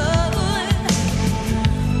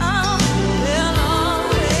 oh, there'll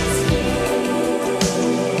always be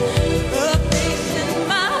a place in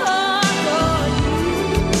my heart for you.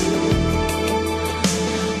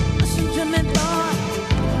 Listen to me, boy.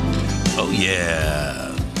 Oh,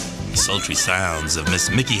 yeah. Sultry sounds of Miss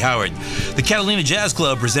Miki Howard. The Catalina Jazz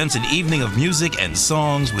Club presents an evening of music and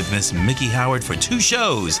songs with Miss Miki Howard for 2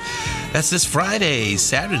 shows. That's this Friday,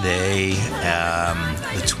 Saturday,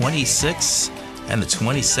 the 26th and the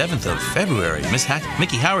 27th of February. Miss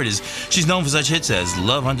Miki Howard she's known for such hits as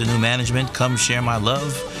Love Under New Management, Come Share My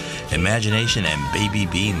Love, Imagination, and Baby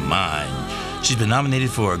Be Mine. She's been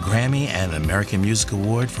nominated for a Grammy and an American Music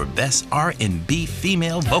Award for Best R&B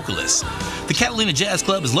Female Vocalist. The Catalina Jazz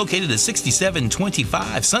Club is located at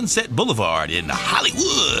 6725 Sunset Boulevard in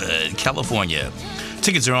Hollywood, California.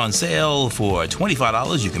 Tickets are on sale for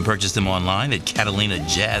 $25. You can purchase them online at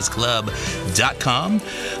catalinajazzclub.com.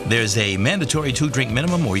 There's a mandatory 2-drink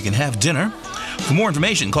minimum, or you can have dinner. For more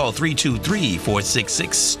information, call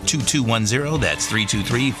 323-466-2210. That's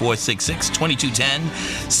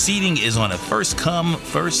 323-466-2210. Seating is on a first-come,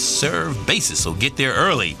 first-served basis, so get there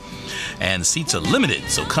early. And seats are limited,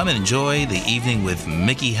 so come and enjoy the evening with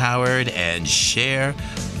Miki Howard and share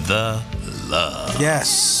the love.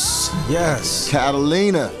 Yes, yes.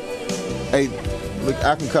 Catalina. Hey,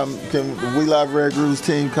 I can come. Can the We Love Red Grooves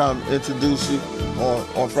team come introduce you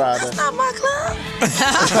on Friday? That's not my club.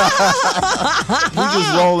 We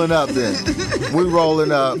just rolling up then. We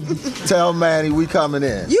rolling up. Tell Manny we coming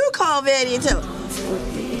in. You call Manny and tell him.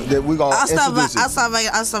 That we gonna introduce you. I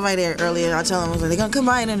stopped by there earlier. I tell him, they're gonna come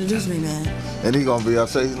by and introduce me, man. And he gonna be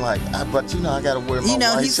upset. He's like, but I gotta wear my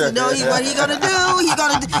white shirt. What he gonna do?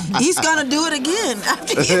 He's gonna do it again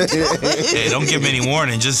after you do it. Hey, don't give him any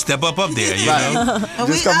warning. Just step up there. You know.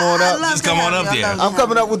 Just come on up. Just come on up there. I'm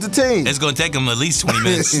coming up with the team. It's gonna take him at least 20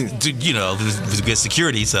 minutes to get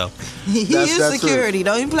security. So he is security.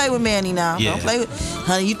 True. Don't even play with Manny now. Yeah. Don't play with,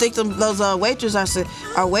 honey. You think those waiters are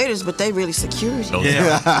waiters, but they really security. Oh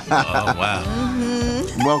yeah. Oh wow.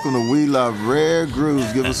 Welcome to We Love Rare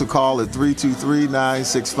Grooves. Give us a call at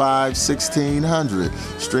 323-965-1600.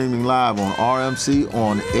 Streaming live on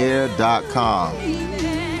rmconair.com.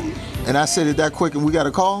 And I said it that quick, and we got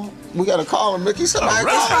a call? We got a call, and Mickey said,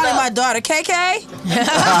 It's probably my daughter, KK.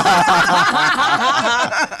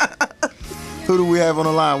 Who do we have on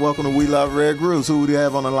the line? Welcome to We Love Rare Grooves. Who do we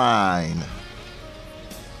have on the line?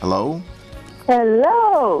 Hello?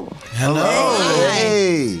 Hello.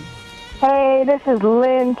 Hey. Hey, this is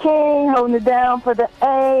Lynn King holding it down for the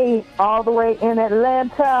A all the way in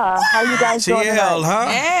Atlanta. How you guys doing tonight? huh?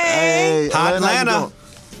 Hey, Atlanta.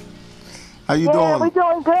 How you Yeah, doing? we're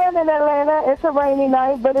doing good in Atlanta. It's a rainy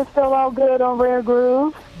night, but it's still all good on Rare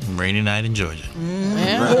Groove. Rainy night in Georgia.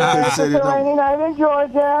 Yeah, it's a rainy night in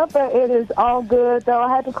Georgia, but it is all good, though.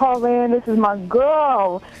 I had to call in. This is my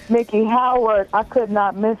girl, Miki Howard. I could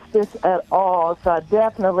not miss this at all, so I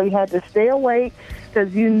definitely had to stay awake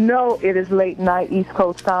because you know it is late night East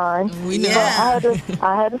Coast time. We know. So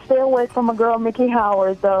I had to stay away from my girl, Miki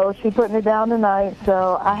Howard, though. She putting it down tonight,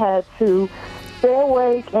 so I had to stay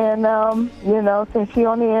awake. And, since she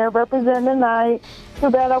on the air representing tonight, too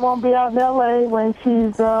bad I won't be out in L.A. when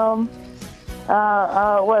she's,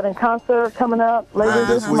 in concert coming up later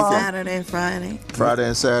this month. Saturday and Friday. Friday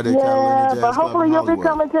and Saturday. Yeah, but hopefully you'll be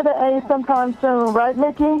coming to the A sometime soon, right,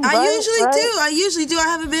 Mickey? I usually do. I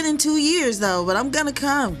haven't been in 2 years, though, but I'm going to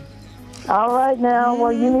come. All right, now.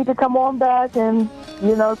 Well, you need to come on back and,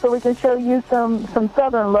 so we can show you some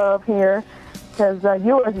Southern love here, because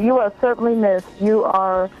you are certainly missed. You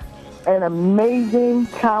are an amazing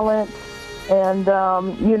talent. And,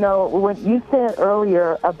 when you said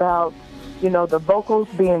earlier about, the vocals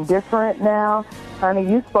being different now, honey,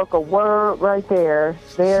 you spoke a word right there.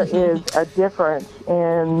 There is a difference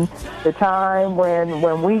in the time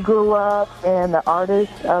when we grew up and the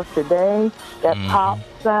artists of today, that pop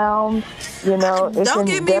sound, Don't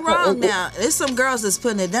get me wrong now. There's some girls that's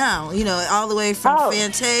putting it down, all the way from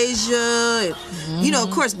Fantasia, of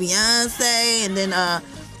course, Beyonce, and then,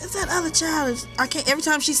 it's that other child. I can't. Every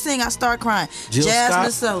time she sing, I start crying. Jasmine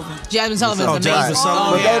Sullivan. Jasmine Sullivan is amazing. Jasmine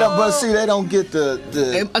Sullivan. They don't get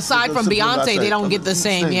the aside from Beyonce, they don't get the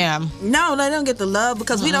same. Yeah. No, they don't get the love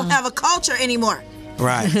because we don't have a culture anymore.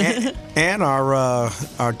 Right, and our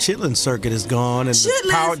chitlin circuit is gone, and the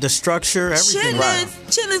power, the structure, everything.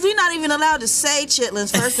 Chitlins, we're not even allowed to say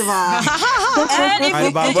chitlins, first of all.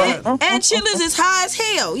 and chitlins is high as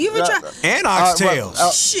hell. You ever try? And oxtails.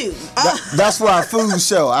 Shoot. That's for our food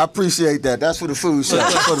show. I appreciate that. That's for the food show.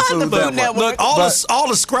 That's for the food network. Look, all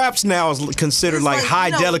the scraps now is considered like high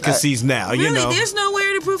delicacies now. Really, there's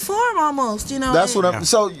nowhere to perform almost. That's what I'm.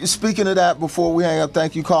 So speaking of that, before we hang up,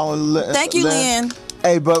 thank you, Colin. Thank you, Lynn.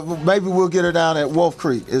 Hey, but maybe we'll get her down at Wolf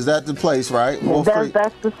Creek. Is that the place, right? Wolf Creek.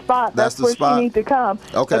 That's the spot. That's where she needs to come.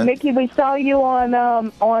 Okay. But Mickey, we saw you on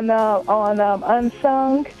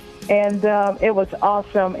Unsung, and it was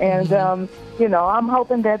awesome. And I'm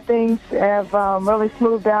hoping that things have really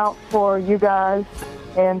smoothed out for you guys.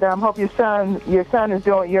 And hope your son is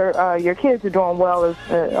doing your kids are doing well as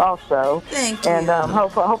also. Thank you. And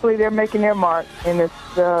hopefully they're making their mark in this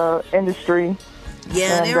industry.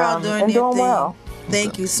 Yeah, and they're all doing their thing. Well.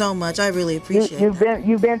 Thank you so much. I really appreciate it.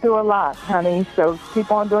 You've been through a lot, honey. So keep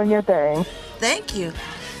on doing your thing. Thank you.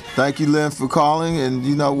 Thank you, Lynn, for calling. And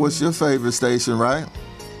what's your favorite station, right?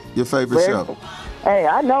 Your favorite show? Hey,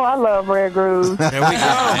 I know I love Red Grooves. There we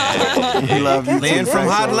go. We love you. Lynn from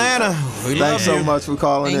Hot Atlanta. Thanks so much for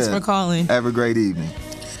calling Thanks for calling. Have a great evening.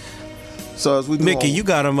 So as we go Mickey, on, you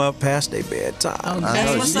got them up past their bedtime.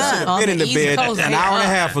 That's what's up. Been in the bed an hour and a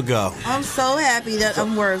half ago. I'm so happy that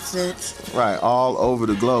I'm worth it. Right, all over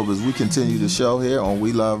the globe as we continue the show here on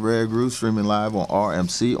We Love Red Grooves, streaming live on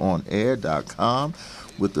rmconair.com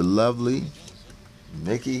with the lovely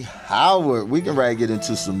Miki Howard. We can get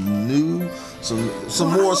into some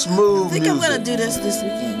more smooth I think music. I'm gonna do this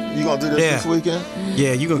weekend. You gonna do this weekend?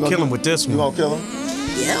 Yeah, you gonna kill him with this one. You gonna kill him?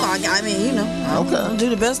 Yeah, I mean, you know, I'll do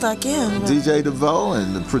the best I can. DJ DeVoe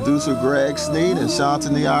and the producer Greg Sneed and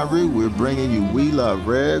Shantani Ari, we're bringing you We Love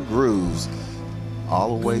Red Grooves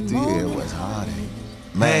all the way through the airways. Honey.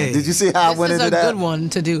 Man, Hey. did you see how I went into This is a that? good one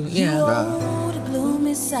to do. Yeah. The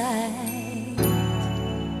gloomy side.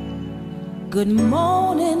 Good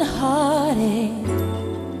morning, heartache.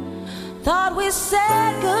 Thought we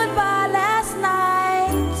said goodbye last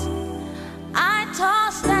night. I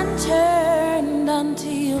tossed and turned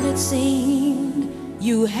until it seemed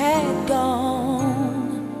you had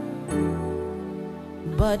gone.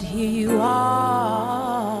 But here you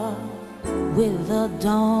are with the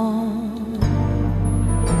dawn.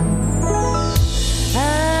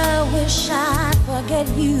 I wish I'd forget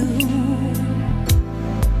you,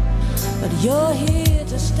 but you're here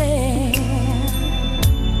to stay.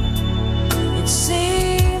 It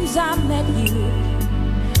seems I met you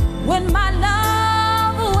when my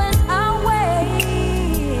love went away.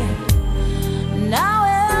 Now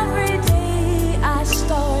every day I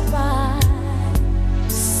start by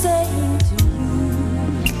saying to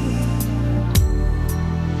you,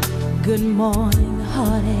 good morning,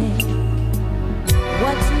 heartache.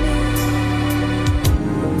 What's new?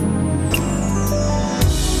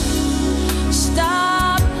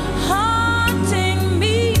 Stop haunting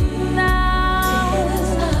me now.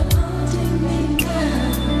 Stop haunting me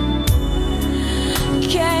now.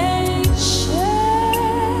 Can't shake,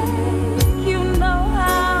 you know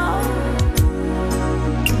how.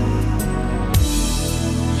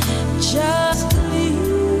 Just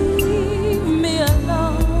leave me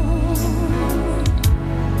alone.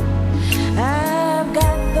 I've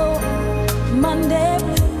got the Monday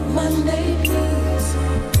blues,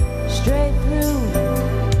 straight through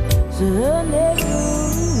Sunday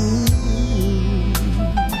blues.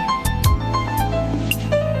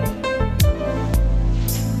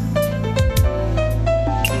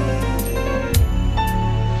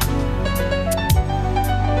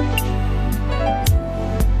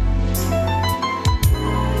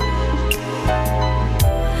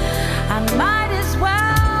 I might as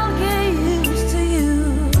well get used to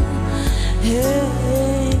you.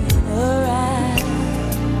 Hey, alright.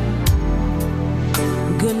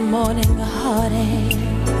 Good morning, heartache.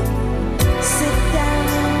 Sit down.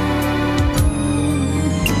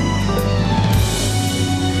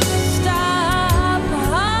 Stop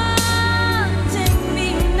haunting me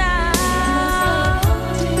now.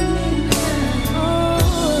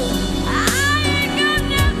 Oh, I ain't got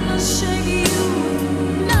nothing to shake you.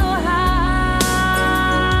 Know how.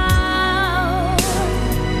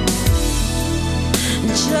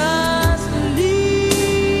 Just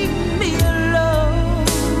leave me alone.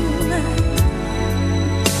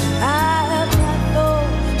 I've got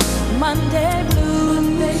those Monday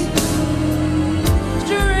blues,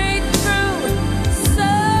 straight through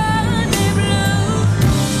Sunday blues.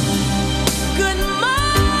 Good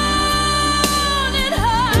morning,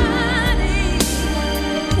 honey.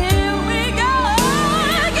 Here we go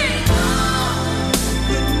again.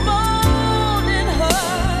 Good morning,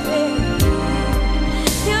 honey.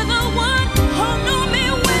 You're the one who knew me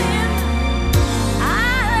when I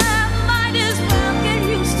might as well get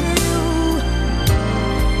used to you.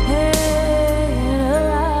 Hey,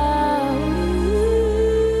 around.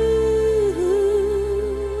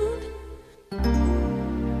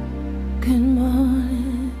 Good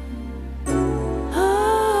morning,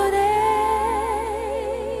 heartache.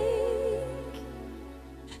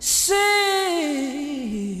 Sit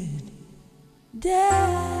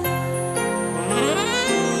down.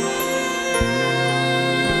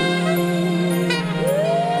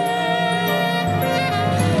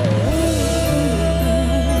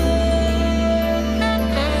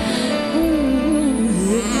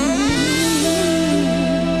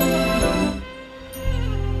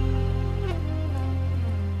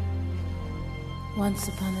 Once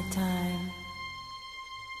upon a time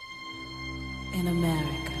in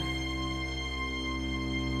America,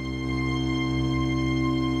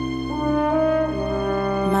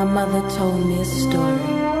 my mother told me a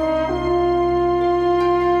story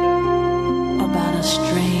about a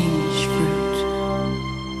strange fruit.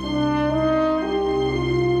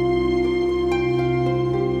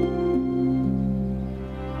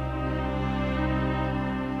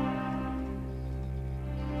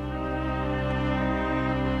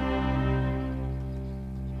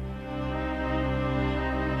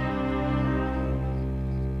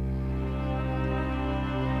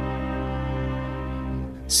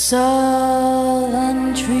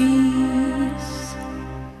 Southern trees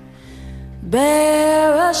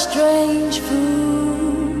bear a strange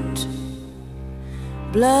fruit,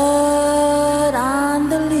 blood on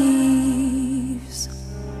the leaves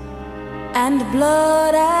and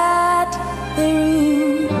blood at the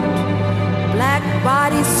root. Black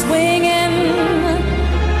bodies swinging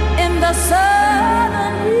in the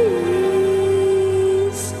southern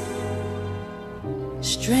breeze.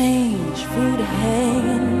 Strange fruit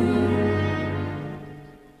hanging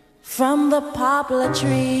from the poplar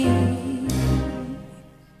tree.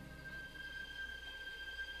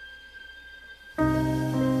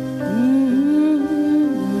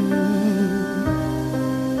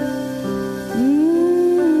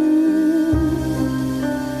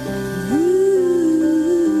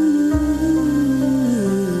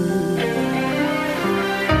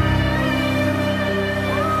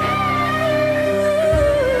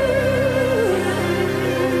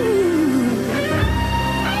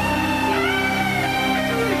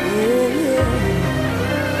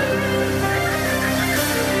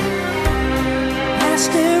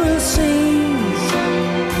 Pastoral scenes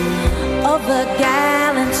of the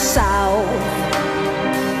gallant South,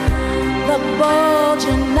 the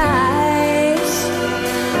bulging eyes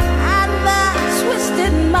and the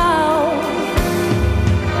twisted mouth,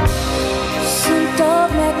 scent of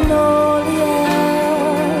magnolia,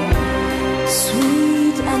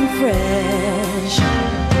 sweet and fresh.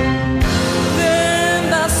 Then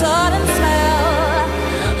the sudden smell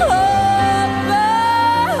of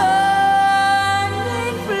burning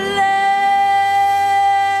flesh.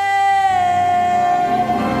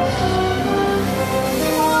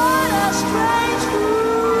 What a strange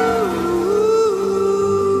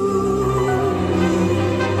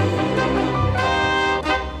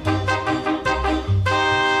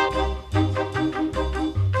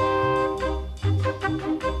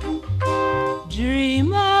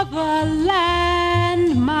Dream of a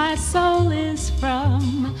land my soul is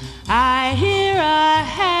from. I hear a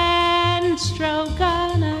hand stroke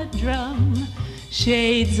on a drum.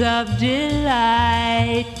 Shades of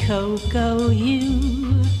delight, cocoa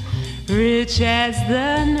hue, rich as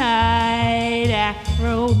the night,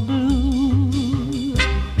 afro blue.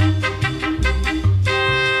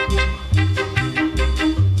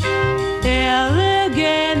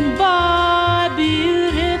 Elegant boy,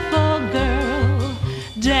 beautiful girl,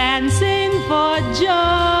 dancing for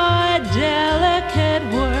joy, delicate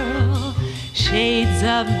whirl. Shades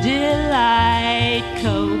of delight,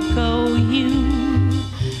 cocoa hue,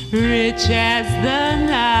 rich as the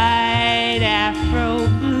night, afro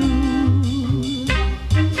blue.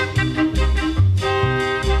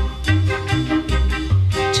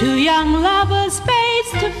 Two young lovers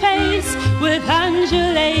face to face with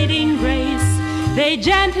undulating grace. They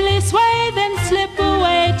gently sway, then slip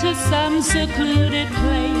away to some secluded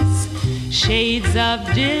place. Shades of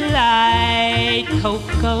delight,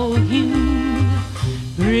 cocoa hue,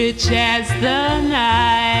 rich as the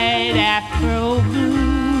night, afro blue.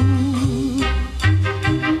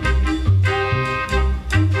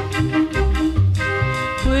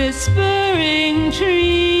 Whispering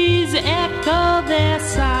trees echo their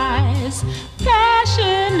sighs,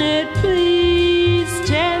 passionate pleas,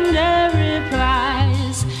 tender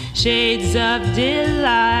replies. Shades of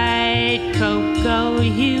delight, cocoa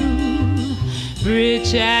hue,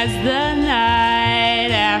 rich as the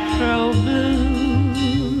night, afro blue.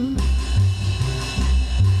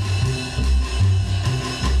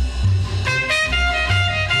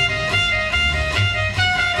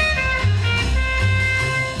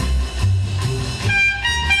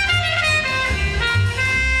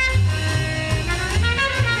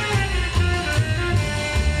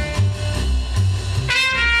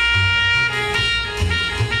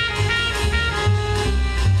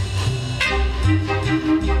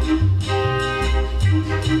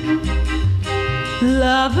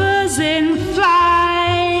 Lovers in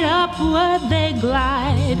flight, upward they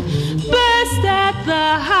glide, burst at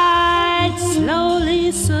the height,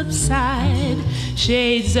 slowly subside.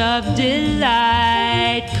 Shades of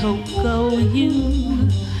delight, cocoa hue,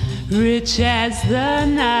 rich as the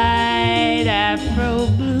night, afro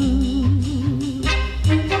blue.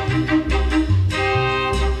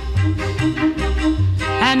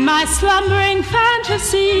 And my slumbering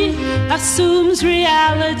fantasy assumes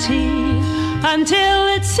reality, until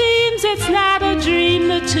it seems it's not a dream.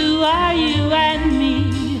 The two are you and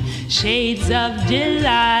me. Shades of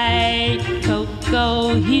delight,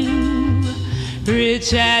 cocoa hue,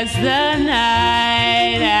 rich as the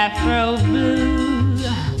night, afro blue.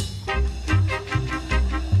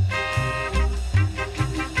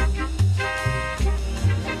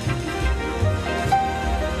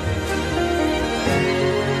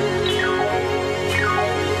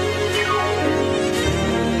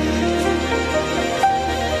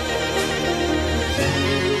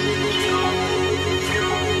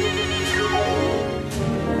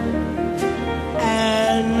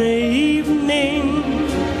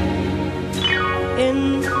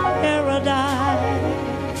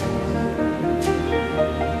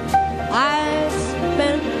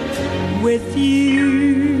 with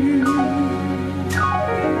you.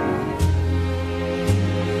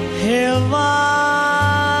 Heaven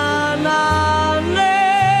on earth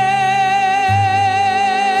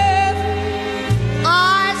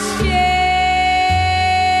I share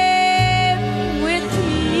with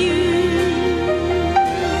you.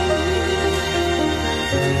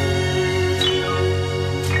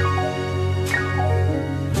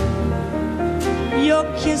 Your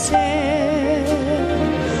kisses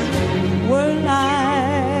were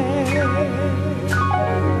like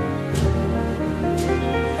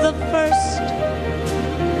the first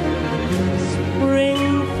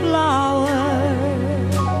spring flower.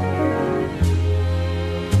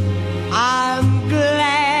 I'm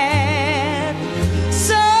glad,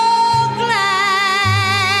 so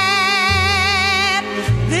glad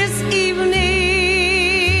this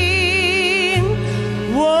evening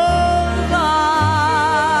was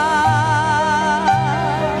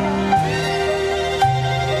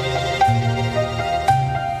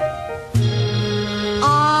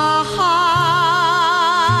our hearts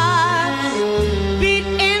beat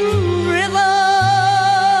in rhythm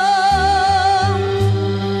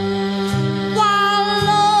while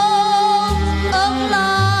loads of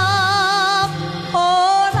love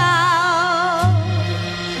poured out,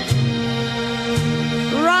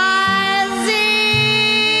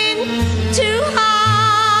 rising to heights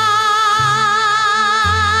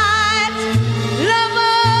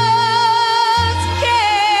lovers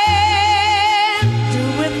can't do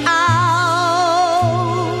without.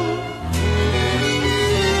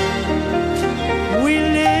 We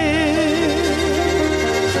live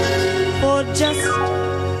for just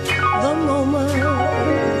the moment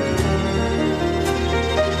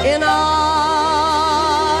in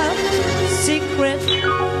our secret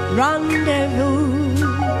rendezvous,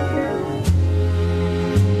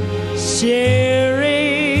 sharing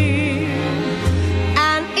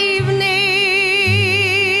an evening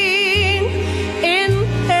in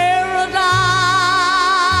paradise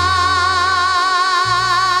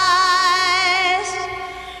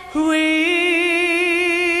with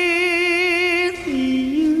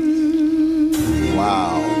you.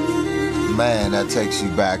 Wow. Man, that takes you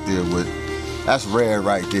back there with, that's rare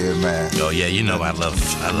right there, man. Oh yeah, you know I love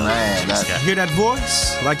Man, this that- guy. Hear that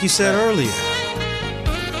voice? Like you said earlier.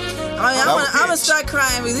 I'm gonna start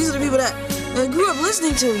crying because these are the people that I grew up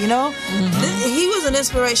listening to. You know, he was an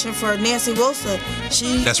inspiration for Nancy Wilson.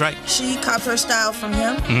 That's right. She copied her style from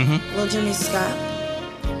him. Little Jimmy Scott.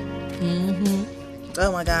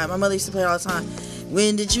 Oh my God, my mother used to play it all the time.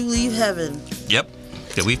 When did you leave heaven? Yep.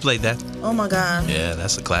 Yeah, we played that. Oh my God. Yeah,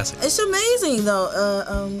 that's a classic. It's amazing though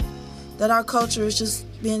that our culture is just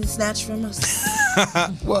being snatched from us.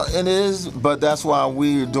 Well, it is, but that's why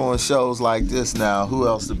we're doing shows like this now. Who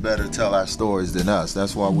else to better tell our stories than us?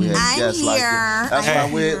 That's why we have guests like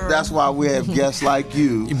you. That's why we have guests like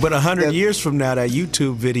you. But 100 years from now, that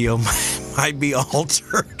YouTube video might be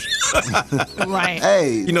altered. Right.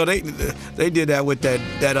 Hey, You know, they did that with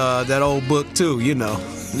that old book too. You know,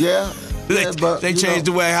 yeah. Yeah, but they changed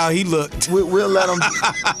the way how he looked. We'll let them.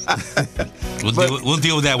 We'll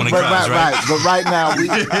deal with that when it comes, right. But right now,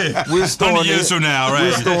 we're storing 100 years from now, right?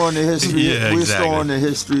 We're storing the history. Yeah, we're exactly. storing the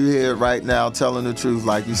history here right now, telling the truth,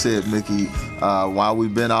 like you said, Miki. While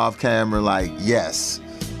we've been off camera, like, yes,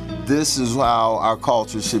 this is how our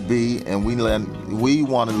culture should be, and we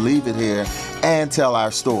want to leave it here and tell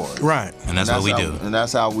our story. Right. And that's what we do. And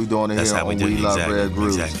that's how we doing it That's here how we on do We it. Love Exactly. Red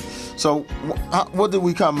Grooves. Exactly. So, what did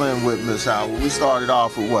we come in with, Miss Howard? We started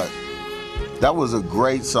off with what? That was a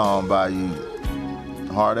great song by you,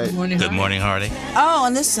 Heartache. Good Morning Heartache. Oh,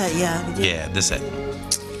 on this set, yeah. We did. Yeah, this set.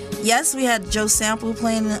 Yes, we had Joe Sample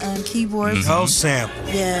playing keyboards. Oh, sample.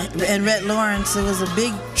 Yeah, and Rhett Lawrence. It was a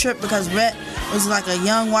big trip because Rhett was like a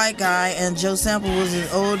young white guy and Joe Sample was an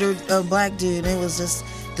older black dude. It was just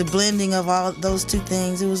the blending of all those two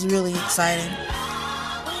things. It was really exciting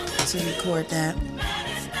to record that.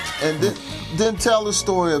 And then tell the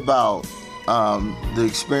story about the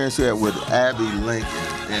experience you had with Abby Lincoln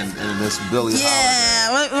and this Billie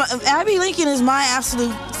Holiday. Yeah, Abby Lincoln is my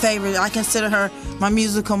absolute favorite. I consider her my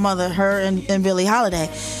musical mother, her and Billie Holiday.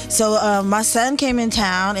 So my son came in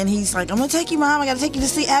town and he's like, I'm gonna take you, Mom. I gotta take you to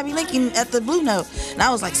see Abby Lincoln at the Blue Note. And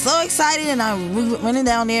I was like so excited, and we went in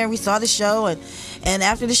down there. We saw the show, and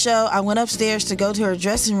after the show, I went upstairs to go to her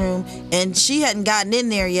dressing room, and she hadn't gotten in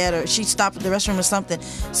there yet, or she stopped at the restroom or something.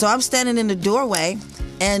 So I'm standing in the doorway,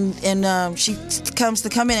 and she comes to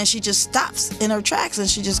come in, and she just stops in her tracks, and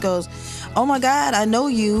she just goes, "Oh my God, I know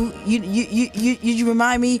you. You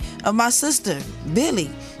remind me of my sister,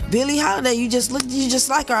 Billie. Billie Holiday, you just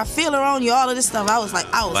like her. I feel her on you. All of this stuff. I was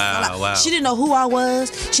like, Wow. She didn't know who I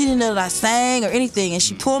was. She didn't know that I sang or anything. And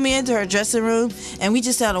she pulled me into her dressing room, and we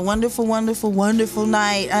just had a wonderful, wonderful, wonderful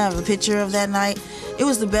night. I have a picture of that night. It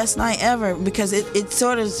was the best night ever because it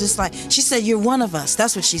sort of just like, she said, "You're one of us."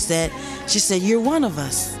 That's what she said. She said, "You're one of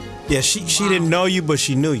us." Yeah, she didn't know you, but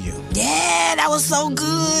she knew you. Yeah, that was so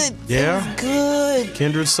good. Yeah. That was good.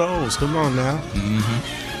 Kindred souls. Come on now.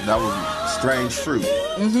 Mm-hmm. That was Strange Fruit.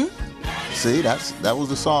 Mm-hmm. See, that was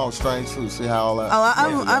the song Strange Fruit. See how all that.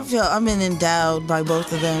 I feel I've been endowed by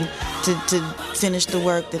both of them to finish the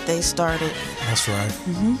work that they started. That's right.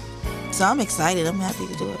 Mm-hmm. So I'm excited. I'm happy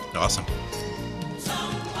to do it. Awesome.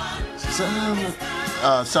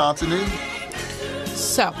 Shantini?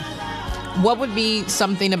 So, what would be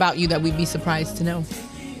something about you that we'd be surprised to know?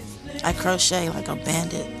 I crochet like a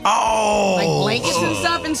bandit. Oh! Like blankets and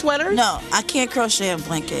stuff and sweaters? No, I can't crochet a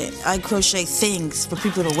blanket. I crochet things for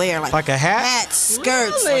people to wear, like a hat? hats,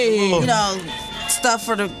 skirts, Really? you know, stuff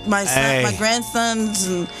for my grandsons,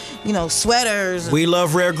 and sweaters. We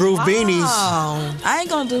love Rare Groove beanies. Oh, I ain't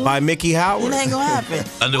gonna do it. By Mickey Howard. It ain't gonna happen.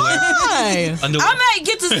 Underwear. Why? Underwear.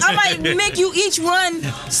 I might make you each one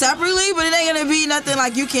separately, but it ain't gonna be nothing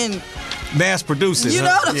like you can mass produce it. You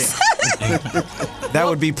know what I'm saying? That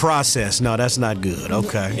would be processed. No, that's not good.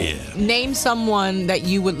 Okay. Yeah. Name someone that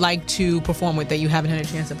you would like to perform with that you haven't had a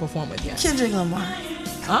chance to perform with yet. Kendrick Lamar.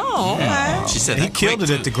 Oh, okay. She said he that killed quick,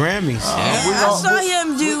 it at the Grammys. I saw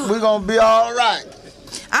him do. We're gonna be all right.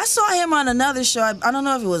 I saw him on another show. I don't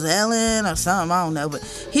know if it was Ellen or something. I don't know, but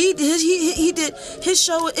he did his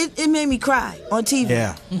show. It made me cry on TV.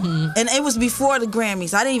 Yeah. Mm-hmm. And it was before the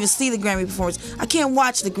Grammys. I didn't even see the Grammy performance. I can't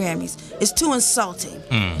watch the Grammys. It's too insulting.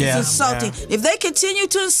 Yeah. It's insulting. Yeah. If they continue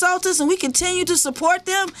to insult us and we continue to support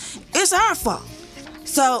them, it's our fault.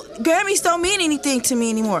 So Grammys don't mean anything to me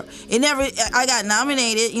anymore. I got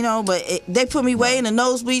nominated, but they put me way in the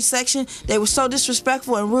nosebleed section. They were so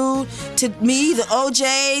disrespectful and rude to me, the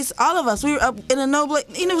OJs, all of us. We were up in the nosebleed.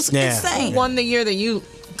 It was insane. Who won the year that you?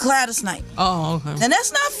 Gladys Knight. Oh, okay. And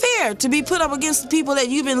that's not fair to be put up against the people that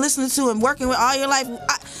you've been listening to and working with all your life.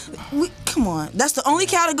 Come on, that's the only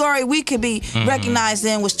category we could be recognized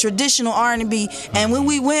in was traditional R&B. And when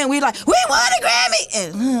we win, we like, we won a Grammy,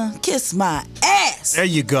 and kiss my ass. There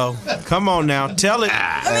you go. Come on now, tell it.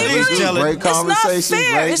 Please tell it. Great conversation. It's not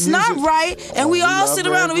fair. Great It's music. not right. And we all sit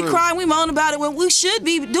around and we Group. cry and we moan about it. What we should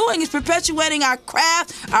be doing is perpetuating our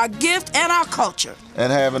craft, our gift, and our culture.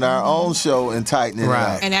 And having our own show and tightening it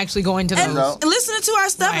up. And actually going to And those. listening to our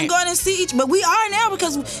stuff and going and see each. But we are now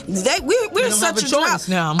because we're don't such have a a choice drought.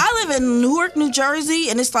 now. I live in Newark, New Jersey,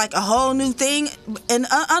 and it's like a whole new thing. And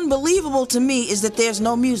unbelievable to me is that there's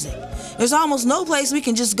no music. There's almost no place we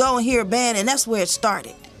can just go and hear a band, and that's where it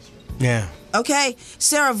started. Yeah. Okay?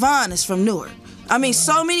 Sarah Vaughan is from Newark. I mean,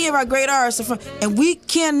 so many of our great artists are from, and we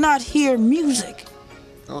cannot hear music.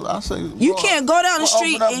 I say, You can't go down the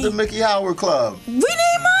street Open up and the Mickey Howard Club. we need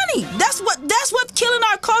money. That's what killing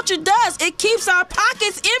our culture does. It keeps our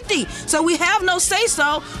pockets empty. So we have no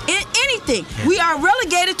say-so in anything. We are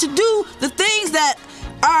relegated to do the things that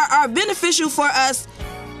are beneficial for us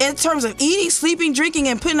in terms of eating, sleeping, drinking,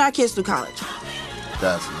 and putting our kids through college.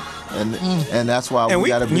 That's it. And that's why And we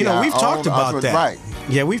got to be our we've talked own about that. Right.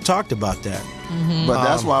 Yeah, we've talked about that. But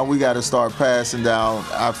that's why we got to start passing down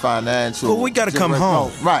our financial. Well, we gotta come home.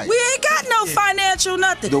 Right. We ain't got no financial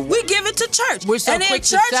nothing. We give it to church. We're so and then quick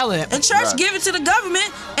to church, sell it. And church Right. give it to the government,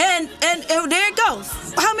 and there it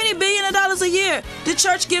goes. How many $billions of dollars a year did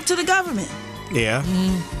church give to the government? Yeah.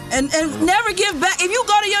 And never give back. If you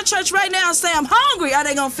go to your church right now and say, I'm hungry, are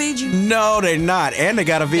they going to feed you? No, they're not. And they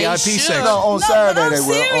got a VIP should. section. No, on Saturday but I'm they will.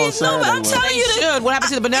 On serious. No, Saturday but I'm they will. telling you They that. should. What happened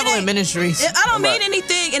to the benevolent ministries? I don't mean Right.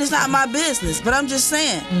 anything, and it's not my business. But I'm just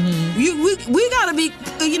saying, we gotta be,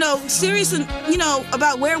 serious, and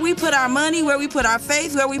about where we put our money, where we put our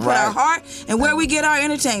faith, where we put our Right. heart, and where we get our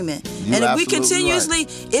entertainment. You And if we absolutely continuously,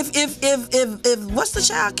 if what's the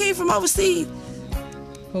child came from overseas?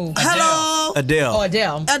 Who? Hello, Adele. Oh,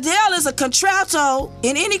 Adele. Adele is a contralto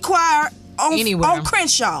in any choir Anywhere. on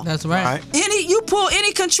Crenshaw. That's right. Right. You pull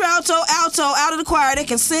any contralto, alto out of the choir, they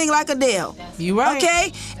can sing like Adele. You right.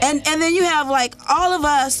 Okay? And then you have like all of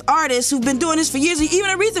us artists who've been doing this for years.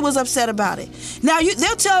 Even Aretha was upset about it. Now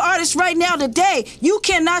they'll tell artists right now today, you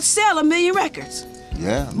cannot sell 1 million records.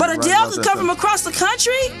 Yeah. But you're right Adele about could that come from stuff. across the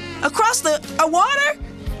country, across the water,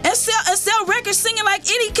 and sell records singing like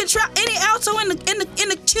any alto in the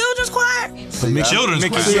children's choir. Children's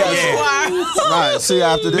choir. Right. See,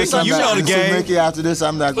 after this, Mickey, Mickey, after this,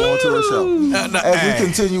 I'm not going to a show. As we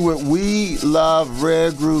continue with We Love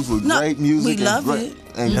Red Grooves with great music. We love it.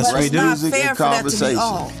 And But great it's not music fair and for that to be conversation.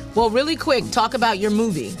 all. Well, really quick, talk about your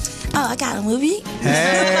movie. Oh, I got a movie.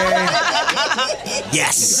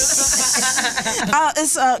 Yes.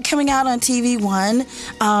 It's coming out on TV One.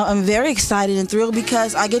 I'm very excited and thrilled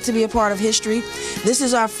because I get to be a part of history. This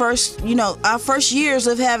is our first years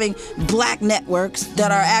of having black networks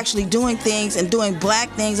that are actually doing things and doing black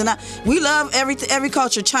things. And we love every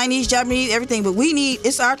culture, Chinese, Japanese, everything. But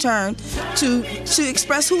it's our turn to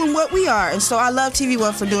express who and what we are. And so I love TV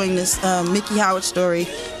One for doing this Miki Howard story.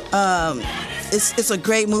 It's a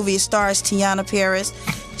great movie. It stars Tiana Paris.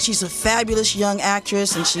 She's a fabulous young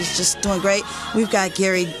actress, and she's just doing great. We've got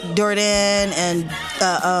Gary Dourdan and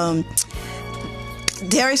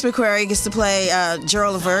Darius McQuarrie gets to play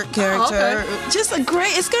Gerald Levert character. Oh, okay. Just it's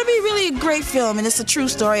going to be really a great film, and it's a true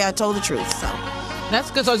story. I told the truth, so. That's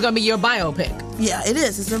good. So it's going to be your biopic. Yeah, it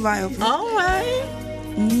is. It's a biopic. All right.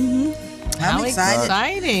 I'm excited.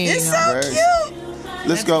 Exciting. It's so cute.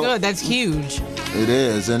 Let's go. Good. That's huge. It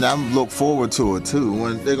is, and I'm look forward to it too.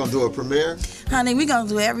 When they're gonna do a premiere. Honey, we're going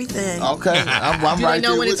to do everything. Okay, I'm Do right they know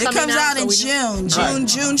there when with it's It you. comes out in June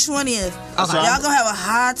 20th. Okay. Y'all gonna have a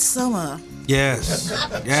hot summer. Yes.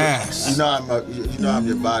 Yes. You know I'm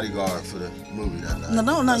your bodyguard for the movie that night. No,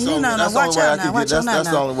 That's the only- no. that's the Watch only way I out can now. get- Watch out That's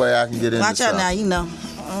the now. only way I can get into Watch out stuff. now. You know.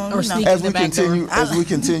 Or sneak As in we the back door.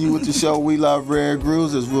 continue with the show, We Love Red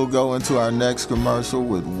Grooves, as we'll go into our next commercial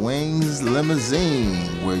with Wings Limousine,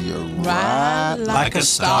 where you ride Like a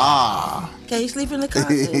star. Can you sleep in the car?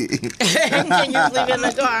 too? Can you sleep in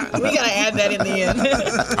the car? We got to add that in the end.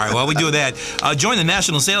 All right, while we do that, join the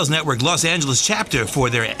National Sales Network Los Angeles chapter for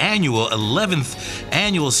their annual 11th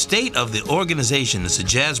annual State of the Organization. It's a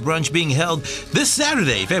jazz brunch being held this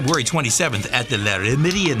Saturday, February 27th at the La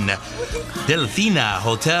Remedian Delfina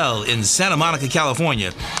Hotel in Santa Monica,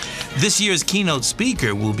 California. This year's keynote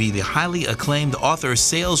speaker will be the highly acclaimed author,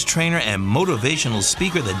 sales trainer, and motivational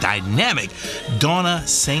speaker, the dynamic Donna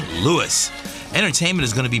St. Louis. Entertainment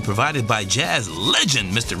is going to be provided by jazz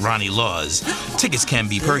legend Mr. Ronnie Laws. Tickets can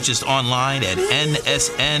be purchased online at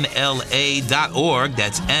nsnla.org.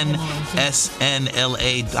 That's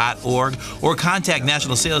nsnla.org. Or contact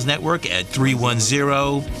National Sales Network at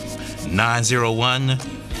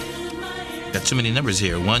 310-901. Got too many numbers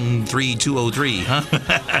here. 13203, huh?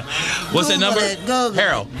 What's that number?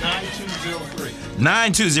 Harold.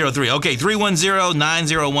 9203. Okay,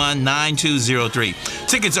 310-901-9203.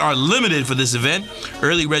 Tickets are limited for this event.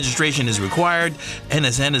 Early registration is required.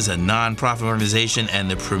 NSN is a nonprofit organization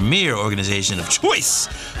and the premier organization of choice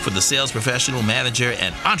for the sales professional, manager,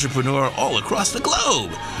 and entrepreneur all across the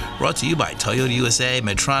globe. Brought to you by Toyota USA,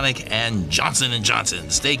 Medtronic, and Johnson &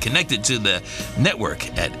 Johnson. Stay connected to the network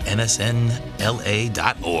at nsnla.org.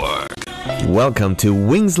 Welcome to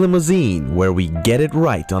Wings Limousine, where we get it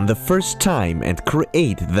right on the first time and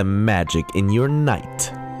create the magic in your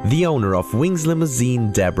night. The owner of Wings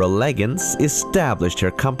Limousine, Deborah Leggins, established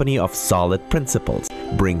her company of solid principles.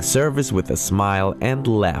 Bring service with a smile and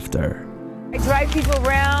laughter. I drive people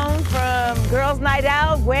around from girls' night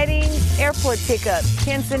out, weddings, airport pickups,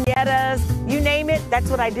 quinceañeras, you name it, that's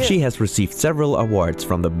what I do. She has received several awards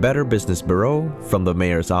from the Better Business Bureau, from the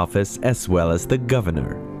mayor's office, as well as the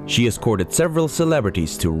governor. She escorted several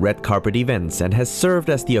celebrities to red carpet events and has served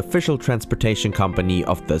as the official transportation company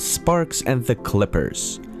of the Sparks and the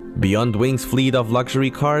Clippers. Beyond Wings' fleet of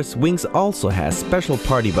luxury cars, Wings also has special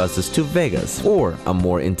party buses to Vegas or a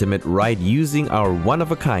more intimate ride using our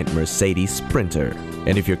one-of-a-kind Mercedes Sprinter.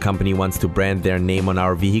 And if your company wants to brand their name on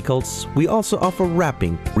our vehicles, we also offer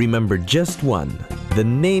wrapping. Remember just one, the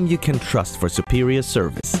name you can trust for superior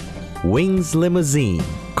service. Wings Limousine.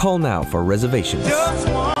 Call now for reservations. You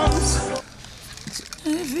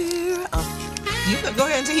can go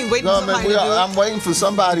ahead and say he's waiting No, for man, somebody to do it. I'm waiting for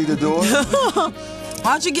somebody to do it.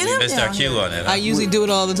 Why'd you get him Missed down our cue here? on that. I usually do it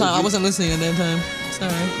all the time. I wasn't listening at that time.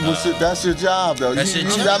 Sorry. That's your job, though. That's your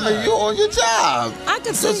job. I mean, you're on your job. I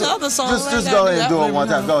could sing the other songs. Just go ahead and do it one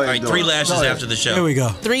time. Go ahead. All right, and do 3 it. lashes Go ahead. after the show. Here we go.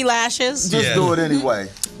 3 lashes? Just do it anyway.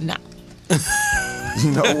 No. You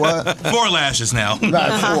know what? 4 lashes now.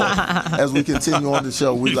 Not 4. As we continue on the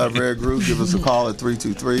show, We Love Red Groove. Give us a call at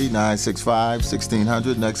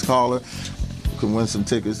 323-965-1600. Next caller can win some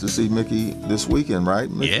tickets to see Miki this weekend, right,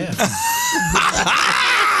 Miki? Yeah.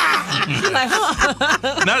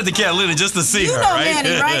 Not at the Catalina, just to see You her, know right?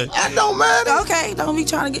 Manny, right? I know, man. Okay, don't be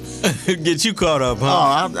trying to get. Get you caught up, Oh,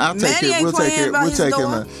 huh? I'll take Manny it. ain't We'll take playing it. by We'll his take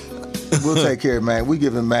door. him. We'll take care of man. We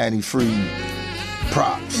giving Manny free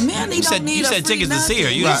props. Manny You don't said need you a said free tickets to nothing. see her.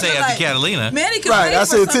 You didn't say after Catalina. Manny can Right, pay I for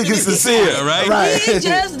said something tickets to get see her. there. Right. He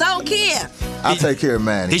just don't care. I'll take care of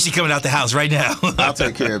Manny. He should come out the house right now. I'll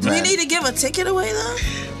take care of Do we Manny. need to give a ticket away though?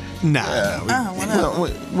 Nah. Oh, whatever.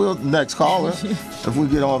 We'll next caller. If we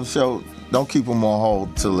get on the show, don't keep them on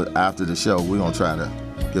hold till after the show. We're gonna try to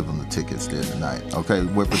give them the tickets there tonight. Okay,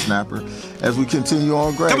 Whippersnapper. As we continue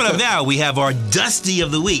on, Greg. Coming up now, we have our Dusty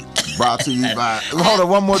of the Week. Brought to you by. Hold on,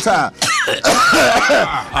 one more time. The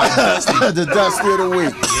Dusty of the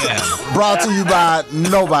Week. Yeah. Brought to you by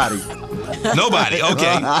nobody. Nobody.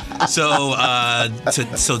 Okay. So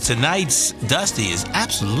tonight's Dusty is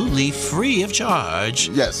absolutely free of charge.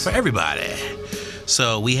 Yes. For everybody.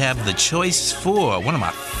 So we have the choice for one of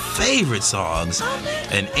my favorite songs,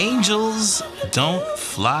 and Angels Don't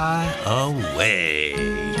Fly Away.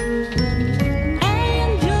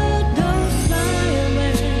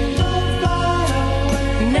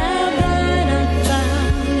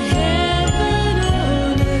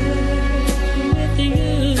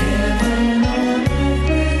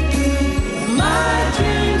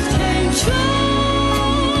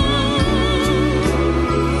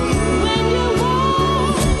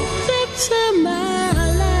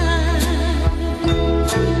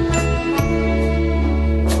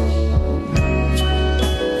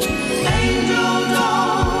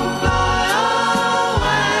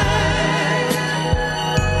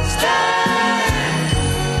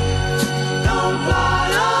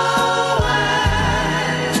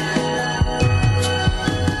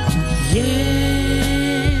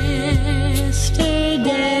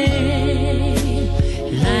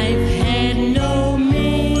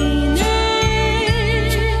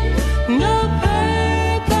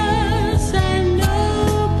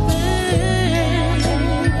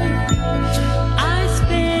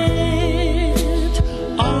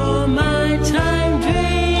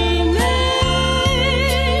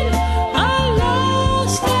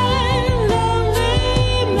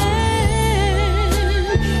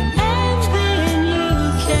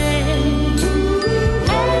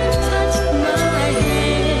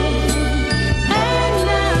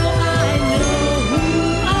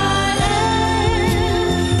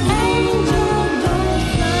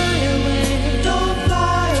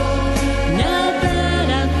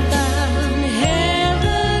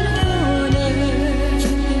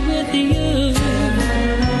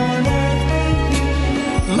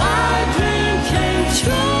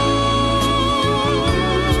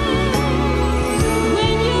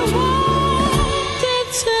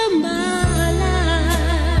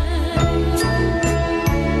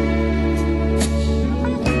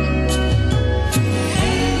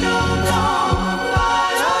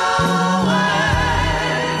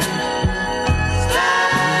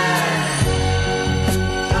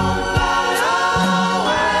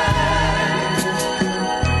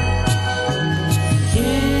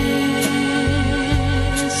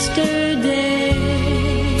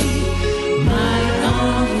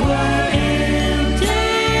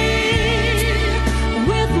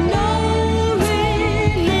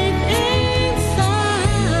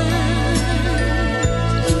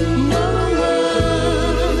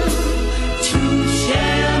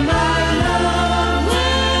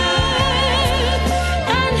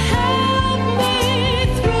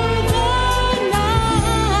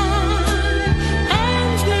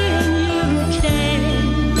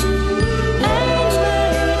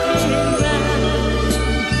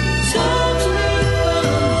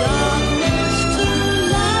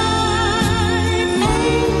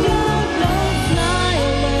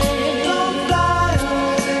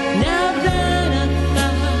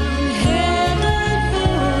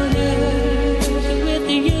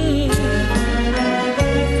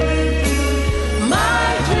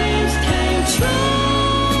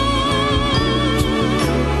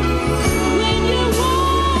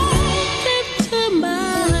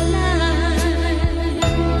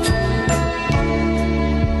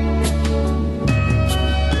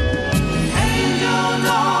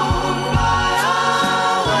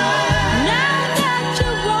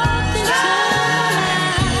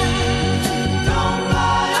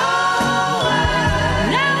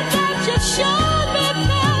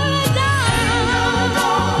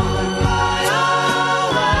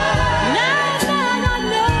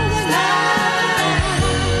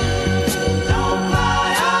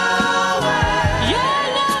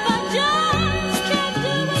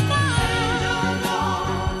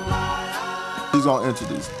 Who's gonna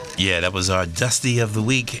introduce? Yeah, that was our Dusty of the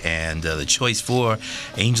Week, and the choice for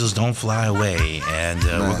Angels Don't Fly Away. And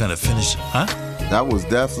we're gonna finish, huh? That was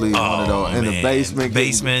definitely one of those in the basement.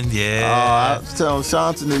 Basement, yeah. I was telling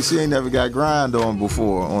Shantini she ain't never got grind on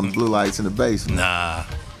before on the blue lights in the basement. Nah.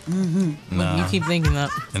 Nah. You keep thinking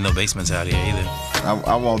that. And no basements out here either.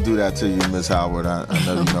 I won't do that to you, Miss Howard. I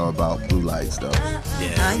know you know about blue lights, though.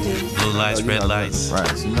 Yeah. I do. Blue lights, red lights.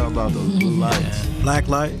 Right, so you know about those blue lights. Black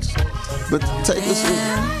lights. But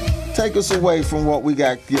take us away from what we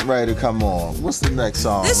got getting ready to come on. What's the next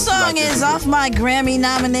song? This song is off my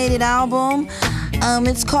Grammy-nominated album.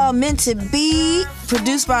 It's called Meant to Be,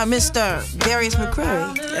 produced by Mr. Darius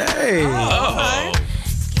McCrary. Hey. Oh.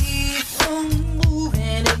 Keep on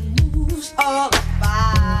moving, it moves all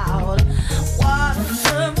about.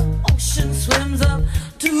 Water, ocean swims up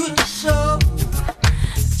to the shore.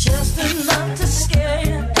 Just enough to scare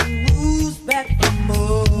you, and moves back for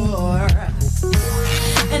more.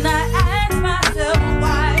 And I ask myself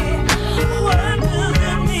why. What does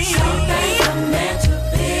it mean? Some things are meant to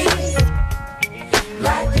be,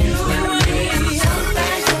 like you and me. Some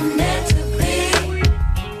things are meant to be,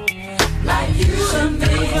 like you and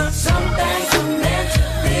me. Some things are meant to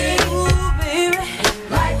be, ooh, baby,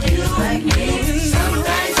 like you and me. Some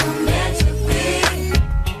things are meant to be,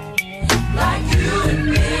 like you and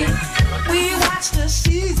me. We watch the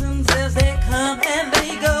seasons as they come and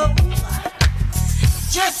they go.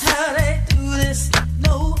 Just how they do this,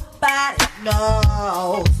 nobody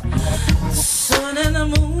knows. The sun and the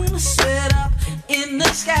moon set up in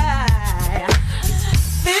the sky.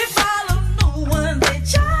 They follow no one, they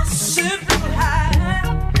just sit real high.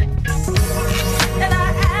 And I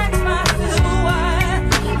ask myself why.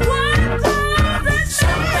 What does it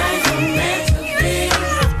some things are meant to be?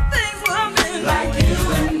 Some things were meant like you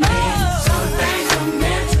and me. Some things are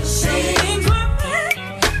meant to see. Things were meant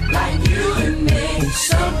like you and me.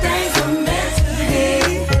 Some things are meant to be,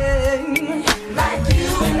 like you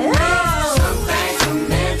and me. Some things are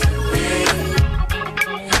meant to be,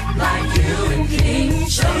 like you and me.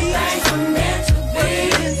 Some things are meant to be,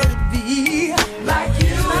 like you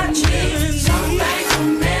and me. Some things are meant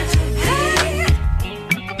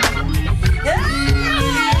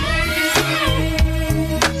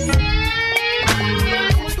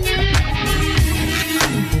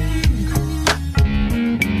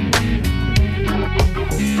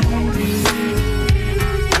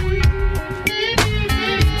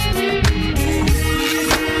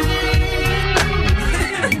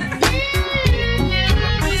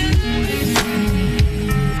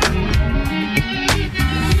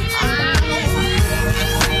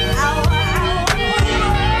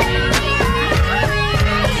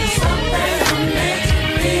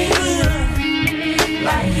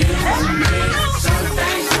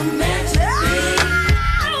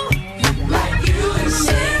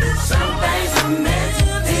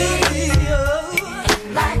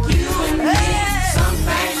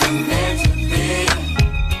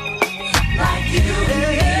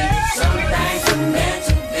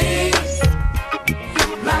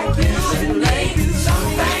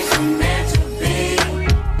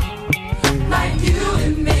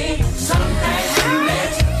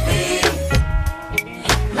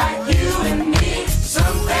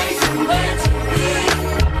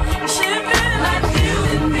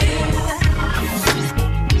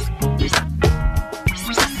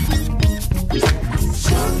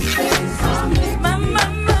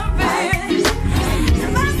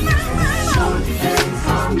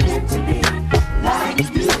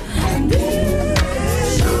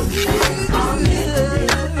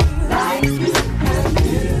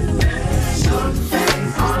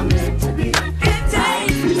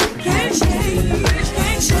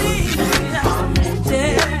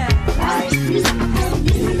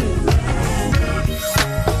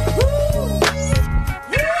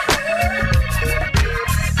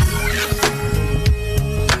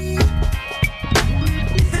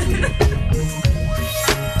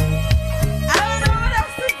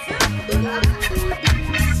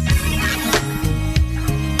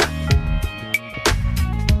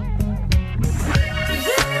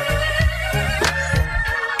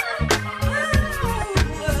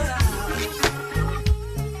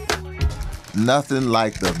Nothing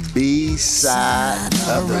like the B-side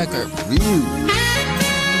of the record.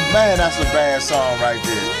 Man, that's a bad song right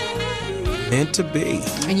there. Meant to be.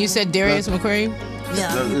 And you said Darius McCrary?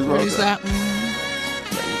 Yeah. Produced that?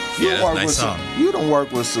 Yeah, that's a nice song. You don't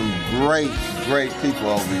work with some great people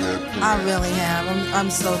over here. I really have. I'm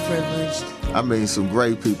so privileged. I mean, some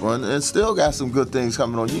great people, and still got some good things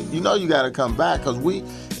coming on. You know you got to come back, because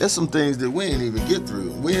there's some things that we didn't even get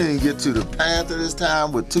through. We didn't get to the Panther this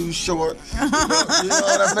time with Too Short. You know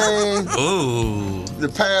what I mean? Ooh. The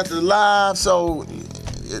Panther live, so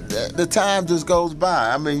the time just goes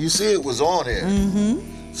by. I mean, you see it was on here.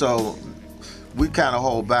 Mm-hmm. So we kind of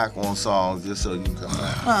hold back on songs just so you can come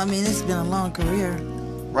back. Well, I mean, it's been a long career.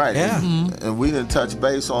 Right. Yeah. And we didn't touch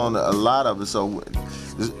base on a lot of it. So,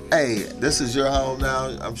 hey, this is your home now.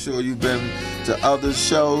 I'm sure you've been to other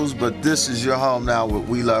shows, but this is your home now with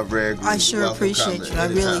We Love Red Grooves. I sure appreciate you.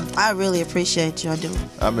 I really appreciate you. I do.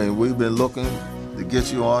 I mean, we've been looking to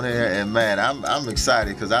get you on here, and man, I'm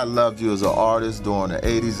excited because I loved you as an artist during the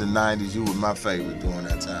 80s and 90s. You were my favorite during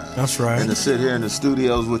that time. That's right. And to sit here in the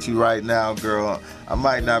studios with you right now, girl, I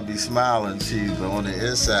might not be smiling cheese, but on the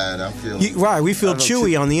inside, I feel... Right, we feel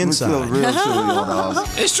chewy on the inside. We feel real chewy on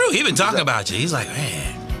us. It's true. He been talking about you. He's like,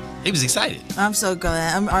 man, he was excited. I'm so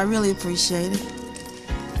glad. I really appreciate it.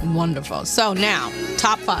 Wonderful. So now,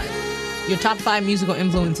 top 5. Your top 5 musical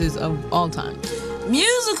influences of all time.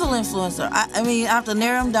 Musical influencer. I mean, I have to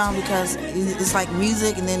narrow them down because it's like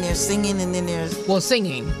music, and then there's singing, and then there's... Well,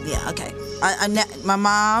 singing. Yeah, okay. My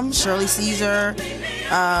mom, Shirley Caesar,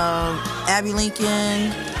 Abby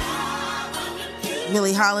Lincoln,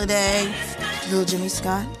 Billie Holiday, Little Jimmy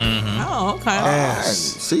Scott. Mm-hmm. Oh, okay.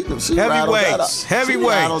 Yes. She Heavyweights.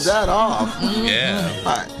 rattled that off. Yeah.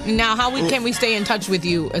 All right. Now, can we stay in touch with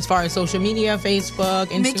you as far as social media, Facebook,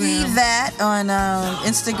 Instagram? Miki That on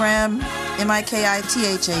Instagram,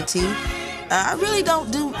 MIKITHAT. I really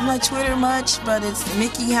don't do my Twitter much, but it's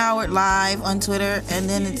Miki Howard Live on Twitter, and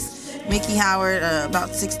then it's Miki Howard,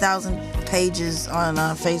 about 6,000 pages on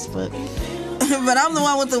Facebook. But I'm the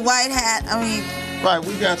one with the white hat. I mean... Right,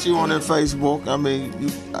 we got you on that Facebook. I mean,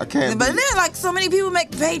 I can't... But then, like, so many people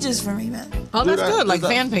make pages for me, man. Oh, that's good, like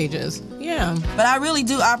fan pages. Yeah. But I really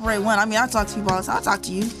do operate one. I mean, I talk to people all the time. I talk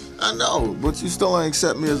to you. I know, but you still ain't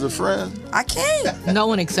accept me as a friend. I can't. No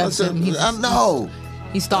one accepts him. I know.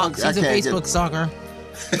 He stalks. He's a Facebook stalker.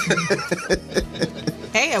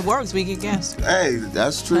 Hey, it works. We get guests. Hey,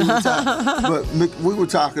 that's true. But we were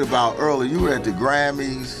talking about earlier, you were at the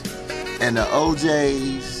Grammys and the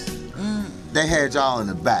OJs. They had y'all in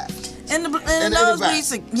the back. In the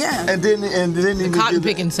nosebleeds, yeah. And didn't even cotton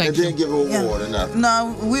picking section. And didn't give an award or nothing.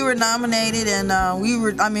 No, we were nominated, and we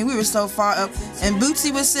were so far up. And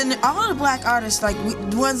Bootsy was sitting. All the black artists, like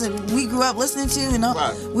the ones that we grew up listening to,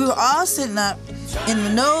 Right. we were all sitting up in the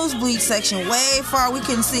nosebleed section, way far. We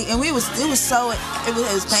couldn't see, and it was painful.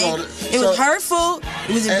 It was hurtful.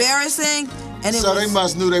 It was embarrassing. And they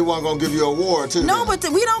must knew they weren't gonna give you an award too. No, but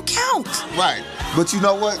we don't count. Right. But you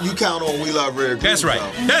know what? You count on We Love Red Grooves. That's right.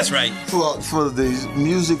 Though. That's right. For the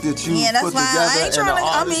music that you that's put why together. I ain't trying to.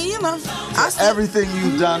 I mean, everything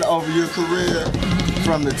you've done over your career,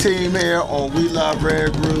 from the team here on We Love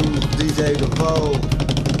Red Grooves, DJ DeVoe,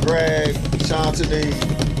 Greg, Shantini.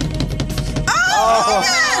 Oh,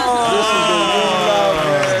 this is the We Love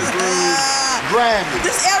Red Grooves Grammy.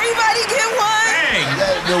 Does everybody get one?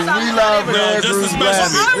 The We Love Red Grooves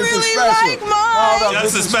Grammy. I really like mine.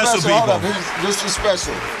 Just the special people. Hold up. Just the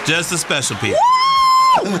special. Just the special people.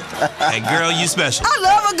 Hey, girl, you special. I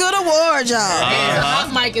love a good award, y'all. The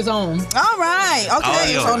hot mic is on. All right.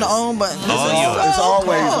 Okay, it's on the on button. It's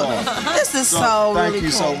always on. This is so really Thank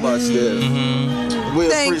you so cool. much, Liv. We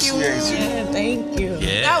Thank appreciate you. Thank you.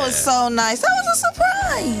 Yeah. That was so nice. That was a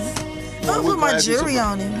surprise. I'll put my jewelry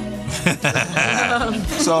on it.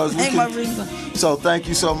 So, so thank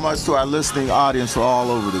you so much to our listening audience for all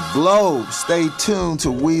over the globe. Stay tuned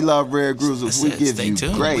to We Love Red Grooves as we give you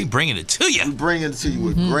great. We bringing it to you. We bringing it to you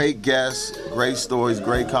with great guests, great stories,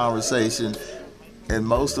 great conversation, and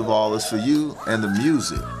most of all, it's for you and the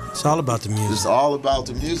music. It's all about the music. It's all about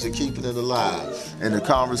the music, keeping it alive. And the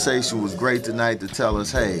conversation was great tonight to tell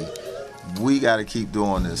us, hey, we got to keep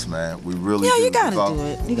doing this, man. We really do. You got to do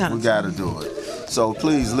it. We got to do it. So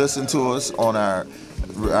please listen to us on our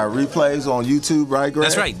replays on YouTube, right, Greg?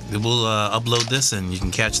 That's right. We'll upload this, and you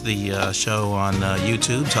can catch the show on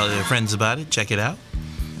YouTube. Tell your friends about it. Check it out.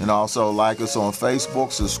 And also like us on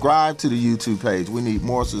Facebook. Subscribe to the YouTube page. We need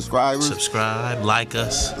more subscribers. Subscribe, like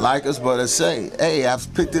us. Like us, but hey,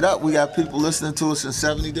 I've picked it up. We got people listening to us in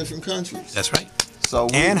 70 different countries. That's right. So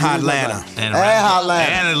and Hotlanta. And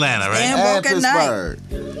Atlanta, right? And Pittsburgh.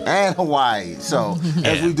 And Hawaii. So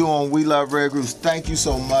as we do on We Love Red Grooves, thank you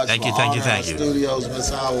so much. Thank you. Studios, Miss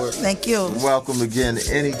Howard. Thank you. Welcome again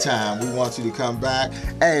anytime. We want you to come back.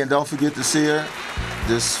 Hey, and don't forget to see her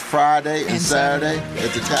this Friday and Saturday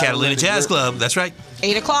at the Catalina Jazz Club. That's right.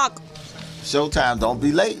 8 o'clock. Showtime. Don't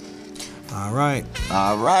be late. All right.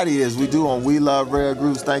 All righty, as we do on We Love Red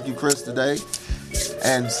Grooves. Thank you, Chris, today.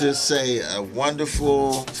 And just say a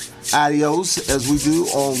wonderful adios as we do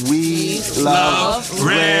on We Love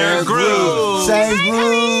Red Grooves. Same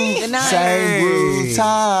groove, same groove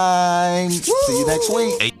time. See you next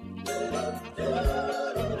week.